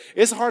other,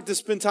 it's hard to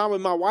spend time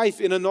with my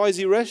wife in a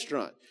noisy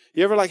restaurant.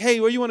 You ever like, hey,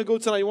 where you want to go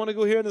tonight? You want to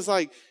go here? And it's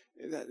like,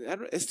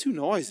 It's too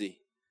noisy.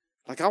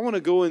 Like I want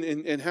to go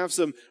and have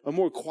a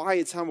more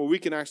quiet time where we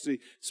can actually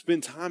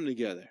spend time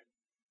together.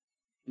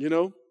 You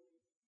know?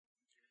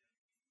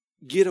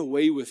 Get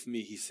away with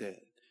me, he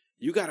said.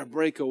 You got to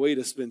break away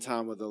to spend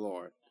time with the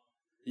Lord.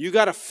 You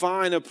got to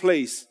find a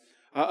place,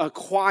 a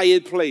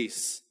quiet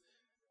place.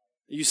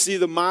 You see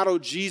the motto,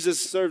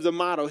 Jesus served the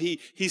motto. He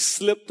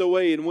slipped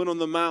away and went on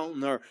the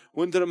mountain or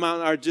went to the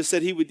mountain or just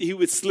said he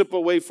would slip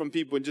away from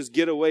people and just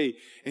get away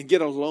and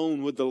get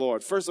alone with the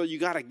Lord. First of all, you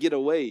got to get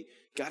away.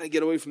 Got to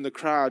get away from the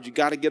crowd. You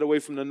got to get away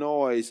from the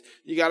noise.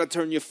 You got to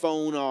turn your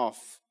phone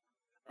off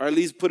or at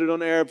least put it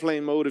on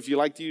airplane mode if you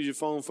like to use your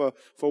phone for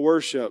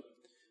worship.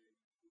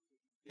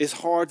 It's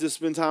hard to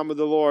spend time with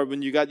the Lord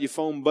when you got your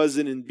phone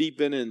buzzing and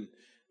beeping and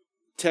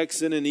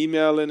texting and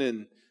emailing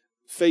and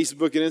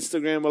Facebook and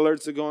Instagram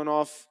alerts are going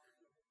off.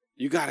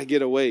 You got to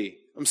get away.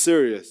 I'm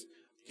serious.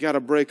 You got to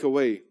break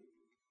away.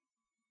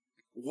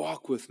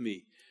 Walk with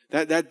me.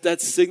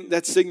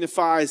 That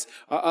signifies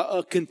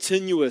a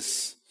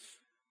continuous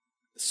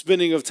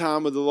spending of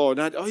time with the Lord.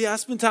 Not, oh yeah, I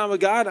spend time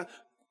with God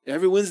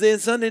every Wednesday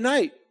and Sunday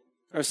night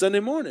or Sunday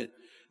morning.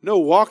 No,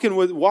 walking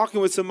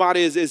with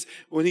somebody is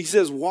when he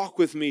says walk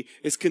with me,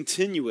 it's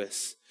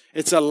continuous.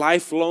 It's a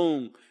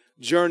lifelong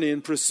journey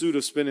in pursuit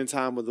of spending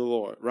time with the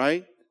Lord,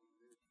 right?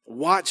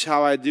 Watch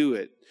how I do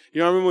it. You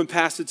know, I remember when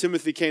Pastor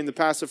Timothy came, the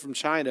pastor from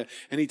China,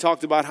 and he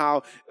talked about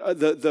how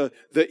the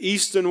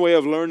Eastern way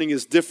of learning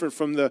is different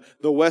from the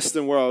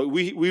Western world.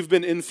 We've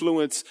been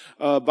influenced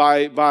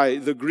by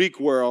the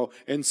Greek world,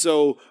 and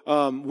so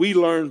we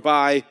learn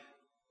by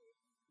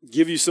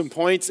give you some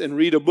points and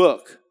read a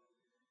book.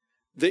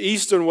 The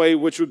Eastern way,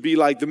 which would be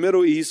like the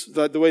Middle East,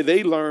 the way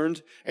they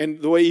learned,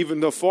 and the way even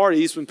the Far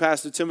East, when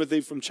Pastor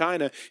Timothy from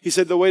China, he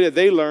said the way that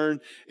they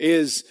learn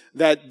is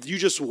that you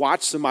just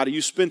watch somebody,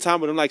 you spend time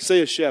with them, like say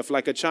a chef,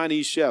 like a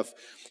Chinese chef.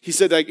 He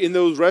said like in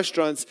those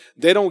restaurants,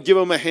 they don't give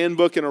them a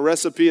handbook and a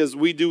recipe as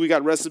we do. We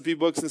got recipe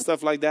books and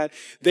stuff like that.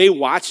 They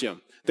watch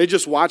them. They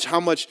just watch how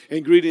much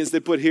ingredients they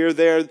put here,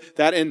 there,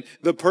 that, and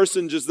the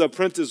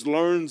apprentice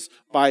learns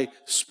by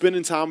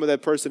spending time with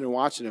that person and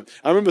watching them.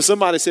 I remember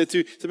somebody said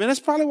man, that's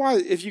probably why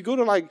if you go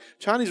to like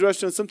Chinese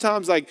restaurants,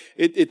 sometimes like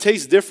it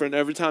tastes different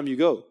every time you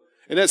go.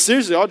 And that's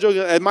seriously, all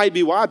joking, it might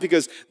be why,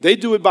 because they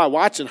do it by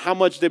watching how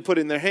much they put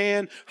in their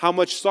hand, how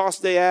much sauce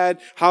they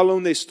add, how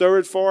long they stir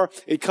it for.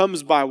 It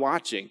comes by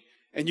watching.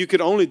 And you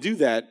can only do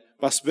that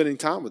by spending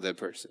time with that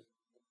person,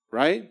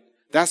 right?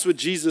 That's what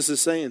Jesus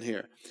is saying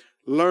here.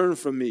 Learn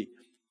from me.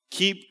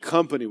 Keep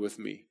company with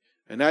me.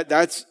 And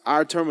that's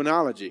our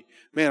terminology.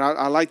 Man,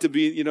 I like to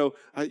be, you want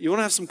to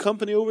have some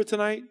company over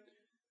tonight?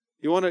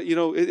 You want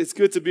to, it's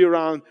good to be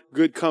around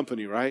good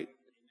company, right?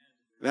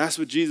 And that's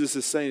what Jesus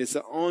is saying. It's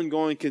an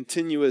ongoing,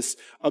 continuous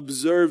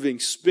observing,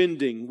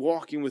 spending,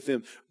 walking with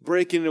him,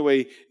 breaking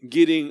away,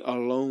 getting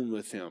alone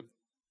with him.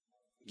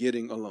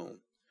 Getting alone.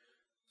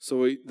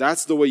 So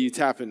that's the way you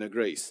tap into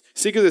grace.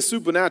 See, because it's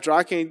supernatural.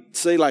 I can't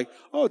say like,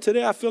 oh,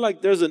 today I feel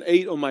like there's an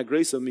 8 on my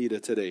grace-o-meter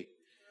today.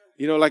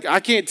 Like I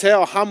can't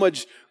tell how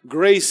much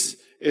grace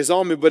is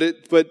on me,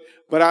 but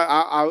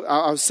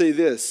I'll say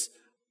this.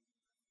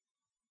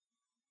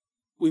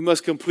 We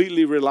must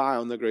completely rely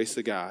on the grace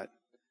of God.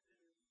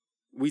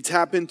 We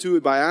tap into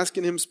it by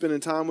asking him, spending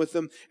time with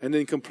him, and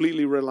then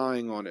completely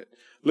relying on it.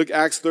 Look,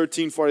 Acts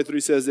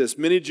 13:43 says this.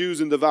 Many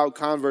Jews and devout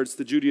converts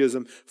to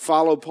Judaism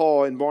followed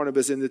Paul and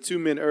Barnabas, and the two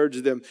men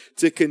urged them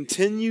to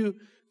continue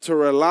to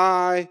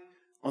rely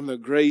on the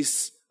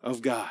grace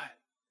of God.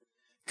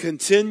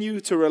 Continue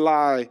to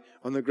rely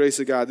on the grace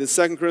of God. Then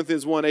 2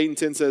 Corinthians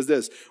 1:8-10 says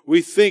this.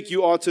 We think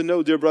you ought to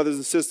know, dear brothers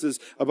and sisters,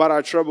 about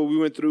our trouble we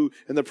went through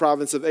in the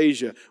province of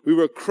Asia. We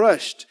were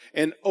crushed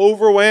and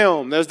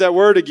overwhelmed. There's that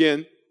word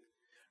again.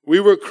 We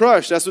were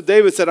crushed. That's what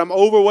David said. I'm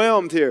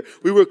overwhelmed here.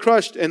 We were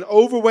crushed and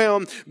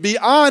overwhelmed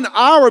beyond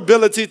our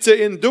ability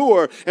to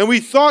endure. And we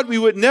thought we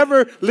would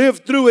never live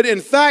through it.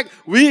 In fact,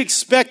 we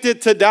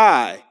expected to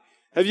die.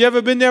 Have you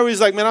ever been there where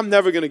he's like, man, I'm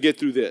never going to get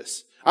through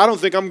this. I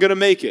don't think I'm going to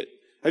make it.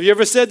 Have you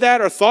ever said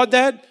that or thought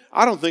that?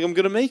 I don't think I'm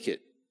going to make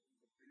it.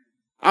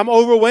 I'm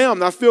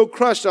overwhelmed. I feel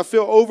crushed. I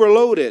feel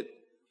overloaded.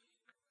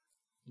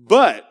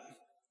 But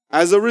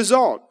as a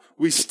result,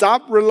 we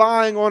stop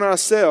relying on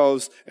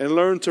ourselves and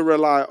learn to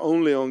rely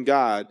only on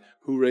God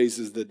who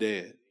raises the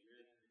dead.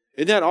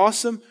 Isn't that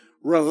awesome?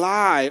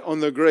 Rely on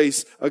the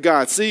grace of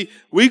God. See,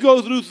 we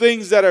go through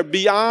things that are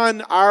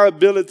beyond our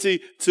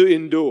ability to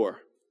endure.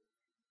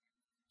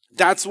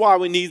 That's why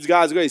we need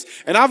God's grace.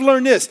 And I've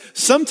learned this.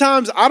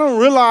 Sometimes I don't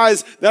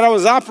realize that I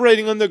was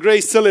operating under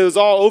grace till it was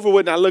all over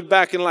with, and I look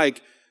back and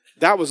like,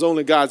 that was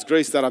only God's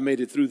grace that I made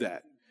it through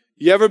that.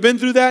 You ever been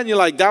through that? And you're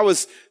like,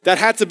 that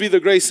had to be the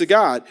grace of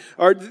God.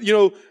 Or,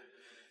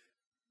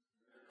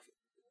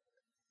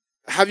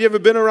 have you ever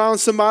been around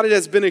somebody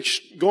that's been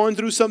going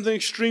through something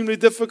extremely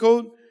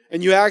difficult?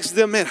 And you ask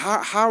them, man,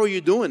 how are you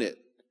doing it?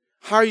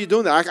 How are you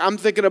doing that? I'm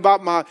thinking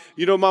about my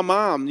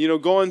mom,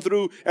 going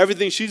through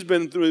everything she's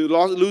been through,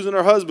 losing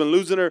her husband,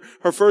 losing her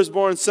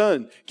firstborn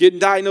son, getting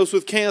diagnosed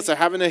with cancer,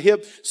 having a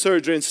hip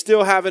surgery, and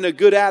still having a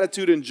good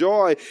attitude and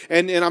joy.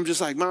 And I'm just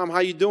like, Mom, how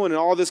you doing? And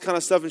all this kind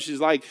of stuff. And she's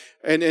like,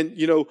 and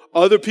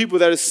other people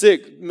that are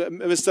sick,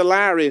 Mr.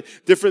 Larry,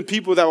 different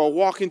people that were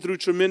walking through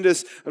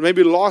tremendous, or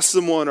maybe lost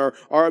someone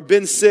or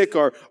been sick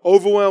or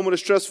overwhelmed with a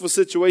stressful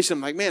situation.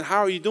 I'm like, man, how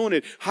are you doing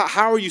it?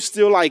 How are you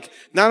still like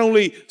not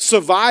only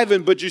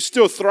surviving, but you're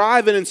still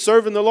thriving and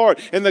serving the Lord?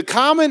 And the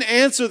common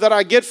answer that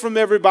I get from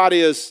everybody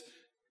is,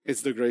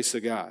 it's the grace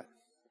of God.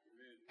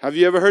 Have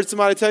you ever heard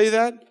somebody tell you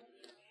that?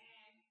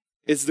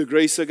 It's the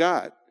grace of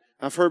God.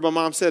 I've heard my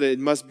mom said it.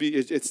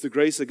 It's the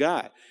grace of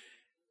God.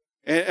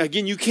 And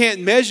again, you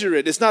can't measure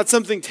it. It's not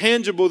something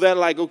tangible that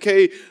like,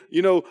 okay,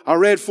 I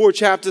read 4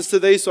 chapters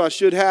today, so I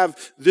should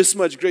have this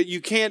much grace.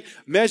 You can't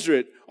measure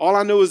it. All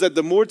I know is that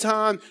the more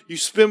time you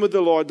spend with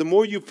the Lord, the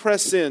more you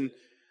press in,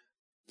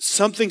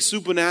 something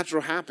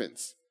supernatural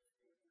happens.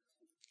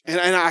 And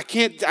I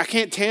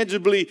can't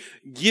tangibly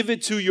give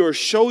it to you or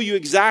show you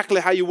exactly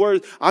how you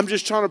were. I'm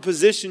just trying to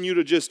position you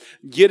to just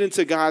get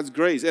into God's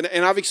grace. And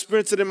I've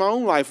experienced it in my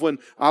own life when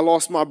I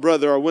lost my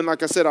brother, or when,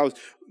 like I said, I was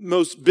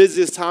most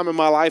busiest time in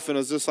my life. And I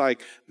was just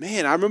like,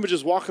 man, I remember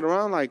just walking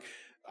around like,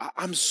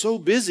 I'm so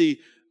busy,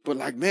 but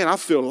like, man, I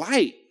feel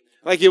light.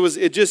 Like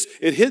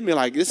it hit me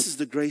like, this is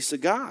the grace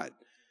of God.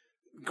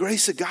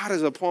 Grace of God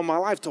is upon my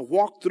life to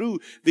walk through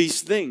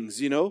these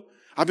things,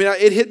 I mean,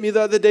 it hit me the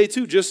other day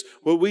too, just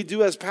what we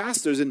do as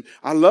pastors. And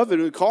I love it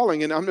in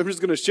calling. And I'm just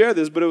going to share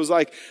this, but it was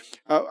like,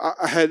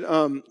 I had,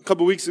 a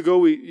couple of weeks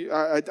ago,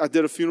 I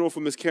did a funeral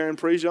for Miss Karen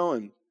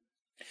Prejean.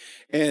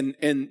 And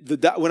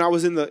when I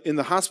was in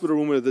the hospital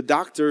room, where the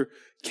doctor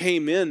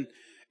came in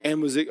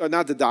and was,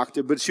 not the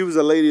doctor, but she was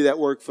a lady that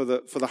worked for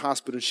the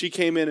hospital. And she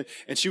came in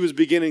and she was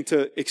beginning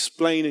to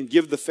explain and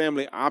give the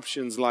family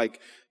options.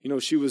 Like,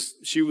 she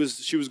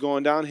was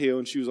going downhill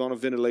and she was on a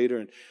ventilator,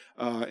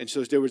 and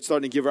so they were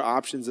starting to give her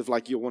options of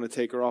like, you want to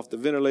take her off the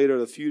ventilator,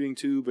 the feeding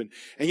tube. And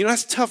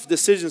that's tough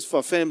decisions for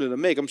a family to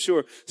make. I'm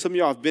sure some of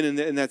y'all have been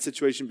in that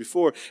situation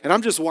before. And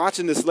I'm just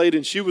watching this lady,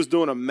 and she was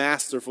doing a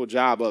masterful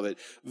job of it.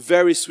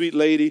 Very sweet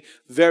lady,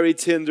 very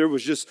tender,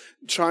 was just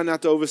trying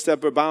not to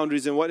overstep her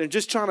boundaries and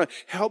just trying to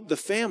help the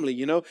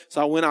family,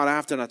 So I went out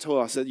after and I told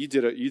her, I said, you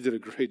did a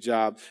great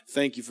job.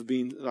 Thank you for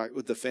being like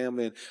with the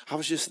family. And I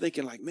was just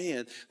thinking like,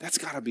 man, that's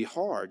got to be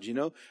hard,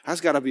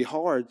 That's got to be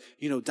hard.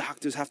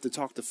 Doctors have to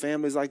talk to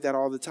families like that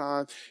all the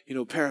time.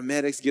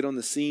 Paramedics get on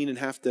the scene and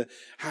have to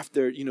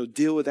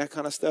deal with that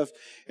kind of stuff.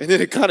 And then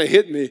it kind of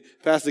hit me,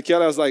 Pastor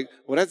Kelly. I was like,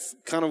 well, that's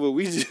kind of what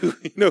we do.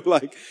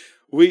 Like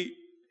we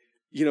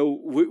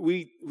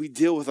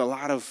deal with a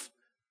lot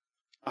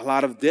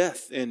of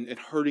death and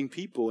hurting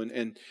people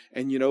and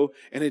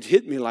it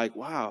hit me like,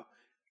 wow.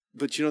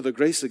 But the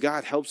grace of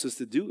God helps us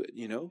to do it,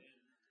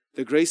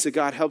 The grace of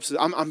God helps us.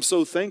 I'm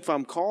so thankful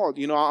I'm called.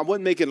 I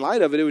wasn't making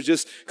light of it. It was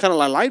just kind of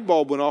like a light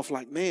bulb went off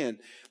like, man.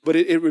 But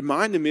it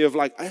reminded me of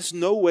like, there's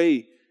no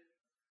way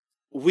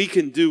we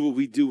can do what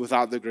we do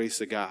without the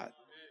grace of God.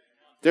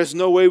 There's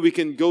no way we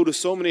can go to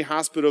so many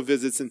hospital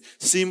visits and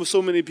see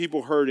so many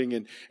people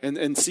hurting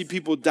and see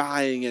people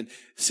dying and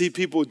see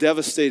people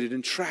devastated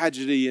and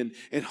tragedy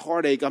and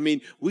heartache. I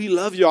mean, we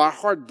love y'all. Our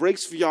heart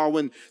breaks for y'all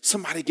when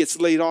somebody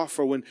gets laid off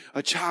or when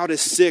a child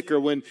is sick or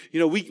when,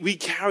 we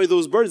carry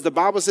those burdens. The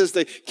Bible says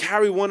they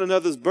carry one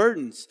another's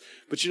burdens.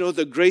 But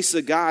the grace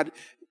of God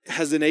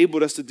has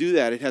enabled us to do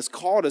that. It has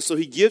called us, so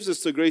he gives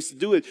us the grace to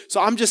do it. So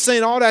I'm just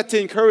saying all that to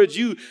encourage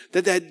you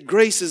that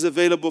grace is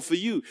available for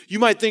you. You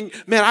might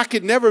think, man, I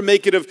could never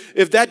make it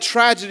if that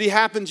tragedy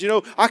happens,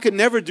 I could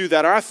never do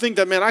that. Or I think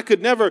that, man, I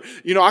could never,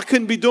 I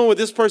couldn't be doing what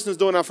this person is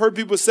doing. I've heard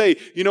people say,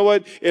 you know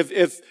what,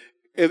 if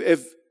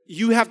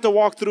you have to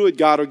walk through it,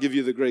 God will give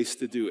you the grace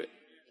to do it.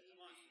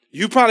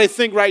 You probably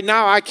think right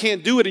now, I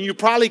can't do it, and you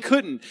probably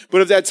couldn't.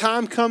 But if that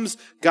time comes,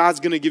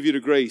 God's going to give you the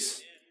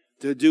grace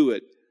to do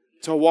it,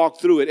 to walk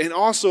through it. And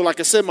also,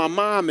 like I said, my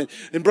mom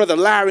and Brother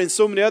Larry and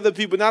so many other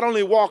people not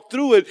only walk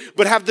through it,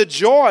 but have the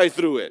joy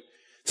through it.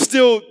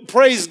 Still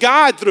praise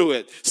God through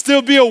it.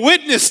 Still be a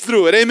witness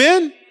through it.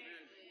 Amen?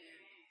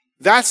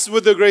 That's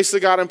what the grace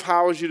of God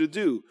empowers you to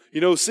do.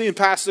 Seeing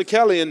Pastor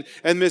Kelly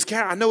and Miss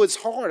Karen, I know it's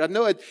hard.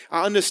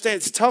 I understand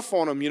it's tough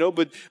on them,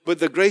 but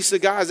the grace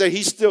of God is that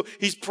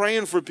he's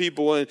praying for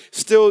people and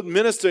still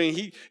ministering.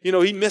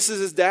 He misses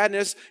his dad,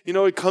 and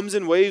it comes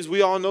in waves.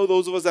 We all know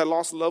those of us that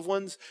lost loved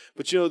ones,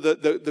 but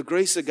the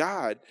grace of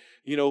God,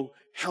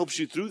 helps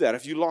you through that.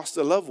 If you lost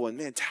a loved one,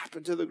 man, tap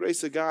into the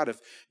grace of God. If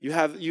you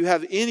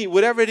have any,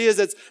 whatever it is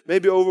that's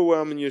maybe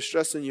overwhelming you,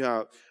 stressing you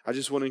out, I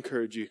just want to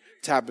encourage you,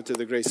 tap into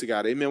the grace of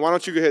God. Amen. Why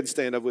don't you go ahead and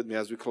stand up with me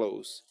as we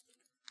close?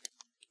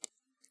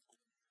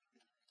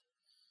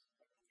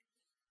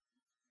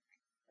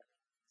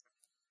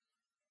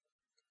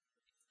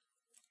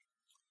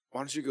 Why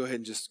don't you go ahead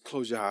and just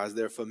close your eyes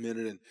there for a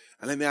minute and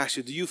let me ask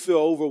you, do you feel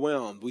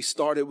overwhelmed? We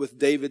started with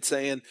David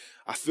saying,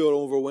 I feel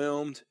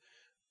overwhelmed.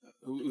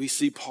 We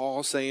see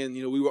Paul saying,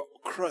 we were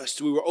crushed,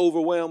 we were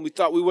overwhelmed, we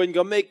thought we weren't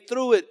going to make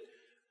through it.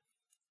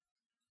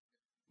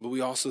 But we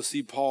also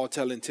see Paul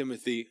telling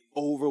Timothy,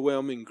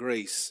 overwhelming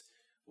grace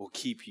will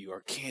keep you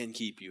or can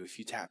keep you if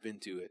you tap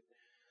into it.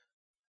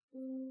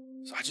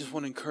 So I just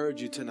want to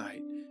encourage you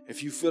tonight.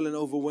 If you're feeling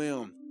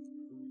overwhelmed,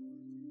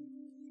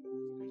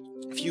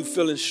 if you're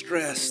feeling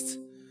stressed,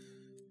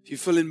 if you're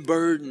feeling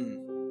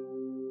burdened.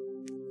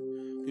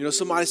 You know,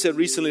 somebody said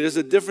recently there's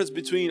a difference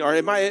between, or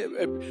I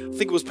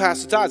think it was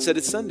Pastor Todd said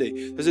it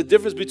Sunday. There's a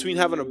difference between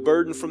having a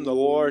burden from the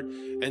Lord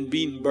and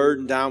being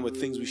burdened down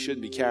with things we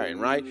shouldn't be carrying,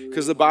 right?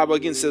 Because the Bible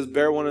again says,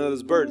 bear one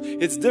another's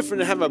burden. It's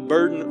different to have a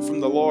burden from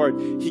the Lord.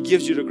 He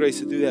gives you the grace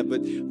to do that.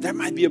 But there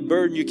might be a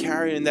burden you're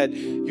carrying that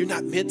you're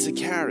not meant to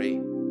carry.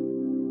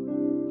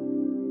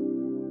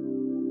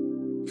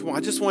 Come on, I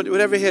just want,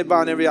 with every head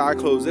bowed and every eye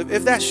closed,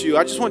 if that's you,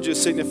 I just want you to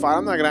signify.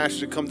 I'm not going to ask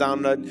you to come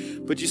down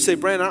nothing, but you say,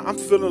 Brandon, I'm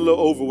feeling a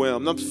little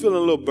overwhelmed. I'm feeling a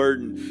little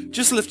burdened.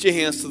 Just lift your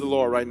hands to the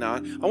Lord right now.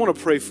 I want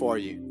to pray for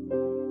you.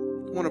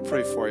 I want to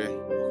pray for you.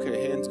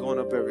 Okay, hands going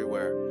up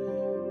everywhere.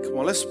 Come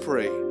on, let's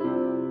pray.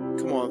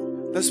 Come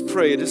on, let's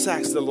pray. Just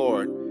ask the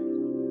Lord.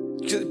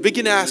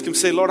 Begin to ask him,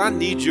 say, Lord, I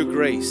need your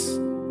grace.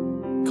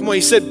 Come on,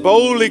 he said,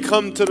 boldly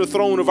come to the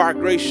throne of our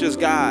gracious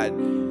God,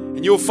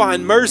 and you'll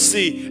find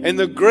mercy and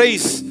the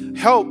grace,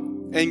 help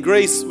and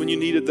grace when you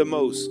need it the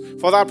most.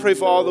 Father, I pray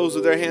for all those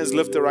with their hands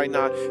lifted right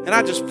now. And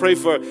I just pray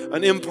for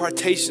an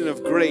impartation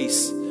of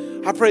grace.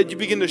 I pray that you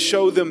begin to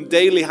show them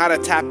daily how to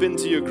tap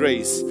into your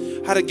grace,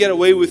 how to get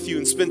away with you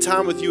and spend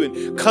time with you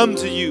and come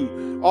to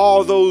you.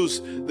 All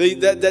those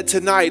that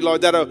tonight,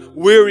 Lord, that are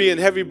weary and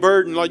heavy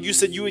burdened, Lord, you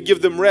said you would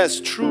give them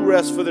rest, true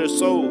rest for their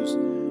souls.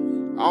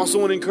 I also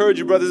want to encourage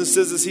you, brothers and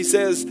sisters. He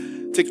says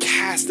to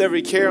cast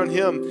every care on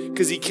him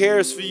because he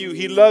cares for you.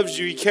 He loves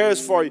you. He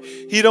cares for you.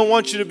 He don't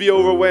want you to be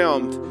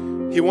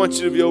overwhelmed. He wants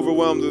you to be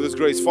overwhelmed with his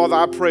grace. Father,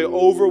 I pray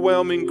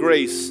overwhelming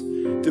grace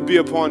to be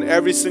upon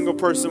every single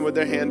person with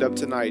their hand up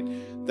tonight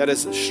that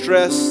is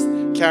stressed,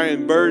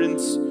 carrying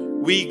burdens,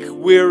 weak,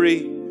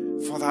 weary.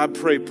 Father, I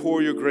pray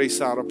pour your grace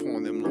out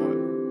upon them,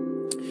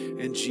 Lord,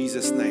 in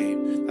Jesus'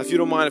 name. Now, if you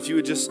don't mind, if you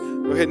would just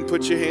go ahead and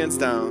put your hands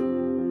down.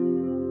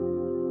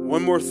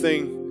 One more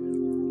thing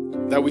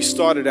that we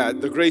started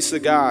at, the grace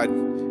of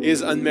God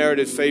is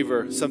unmerited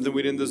favor, something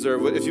we didn't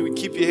deserve. If you would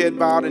keep your head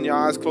bowed and your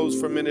eyes closed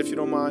for a minute, if you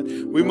don't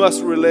mind. We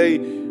must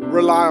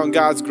rely on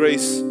God's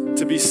grace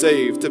to be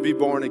saved, to be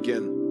born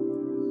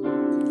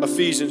again.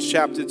 Ephesians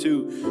chapter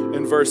 2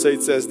 and verse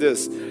 8 says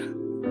this,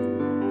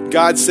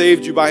 God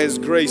saved you by his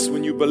grace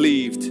when you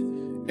believed,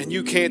 and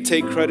you can't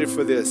take credit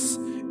for this.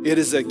 It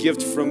is a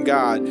gift from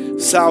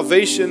God.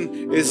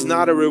 Salvation is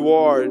not a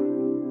reward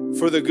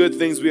for the good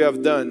things we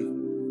have done.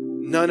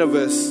 None of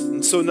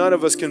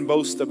us can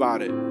boast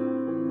about it.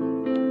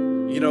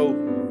 You know,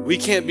 we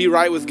can't be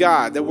right with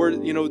God. That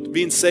word,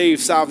 being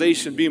saved,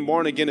 salvation, being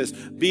born again is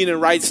being in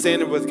right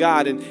standing with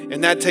God.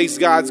 And that takes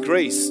God's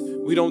grace.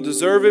 We don't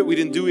deserve it. We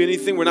didn't do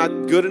anything. We're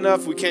not good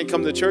enough. We can't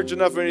come to church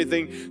enough or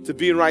anything to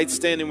be in right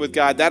standing with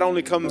God. That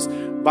only comes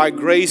by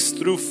grace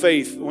through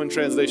faith, one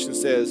translation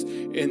says,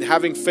 in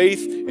having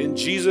faith in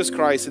Jesus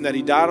Christ and that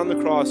he died on the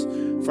cross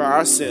for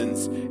our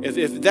sins.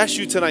 If that's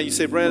you tonight, you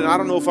say, Brandon, I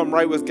don't know if I'm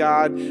right with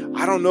God.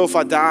 I don't know if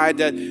I died,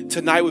 that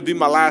tonight would be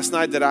my last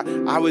night, that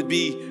I would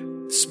be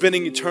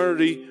spending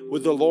eternity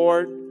with the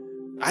Lord.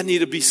 I need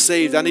to be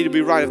saved. I need to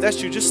be right. If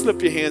that's you, just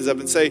slip your hands up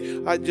and say,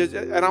 and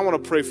I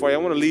want to pray for you. I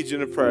want to lead you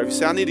in a prayer. If you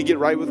say, I need to get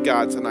right with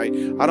God tonight.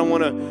 I don't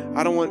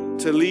want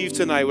to leave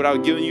tonight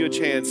without giving you a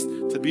chance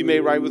to be made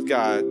right with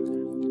God,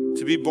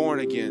 to be born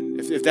again.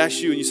 If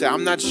that's you and you say,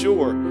 I'm not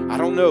sure, I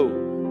don't know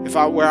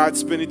where I'd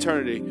spend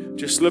eternity,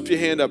 just slip your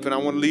hand up and I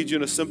want to lead you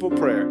in a simple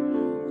prayer.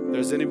 If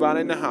there's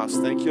anybody in the house,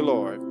 thank you,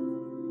 Lord.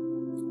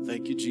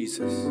 Thank you,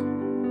 Jesus.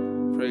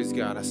 Praise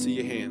God. I see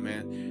your hand,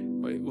 man.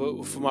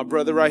 Wait, for my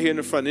brother right here in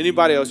the front,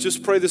 anybody else,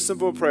 just pray this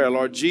simple prayer.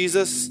 Lord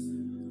Jesus,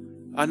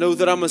 I know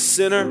that I'm a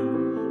sinner.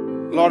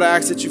 Lord, I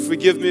ask that you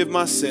forgive me of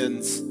my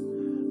sins.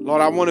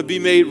 Lord, I want to be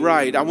made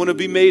right. I want to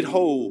be made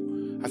whole.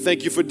 I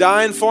thank you for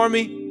dying for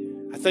me.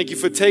 I thank you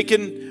for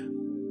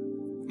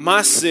taking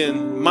my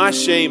sin, my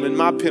shame, and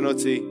my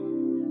penalty.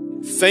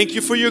 Thank you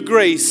for your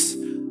grace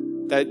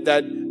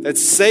that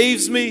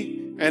saves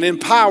me and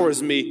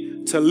empowers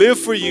me to live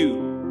for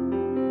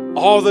you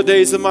all the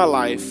days of my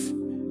life.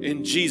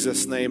 In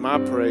Jesus' name I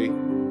pray.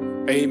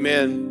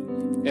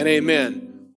 Amen and amen.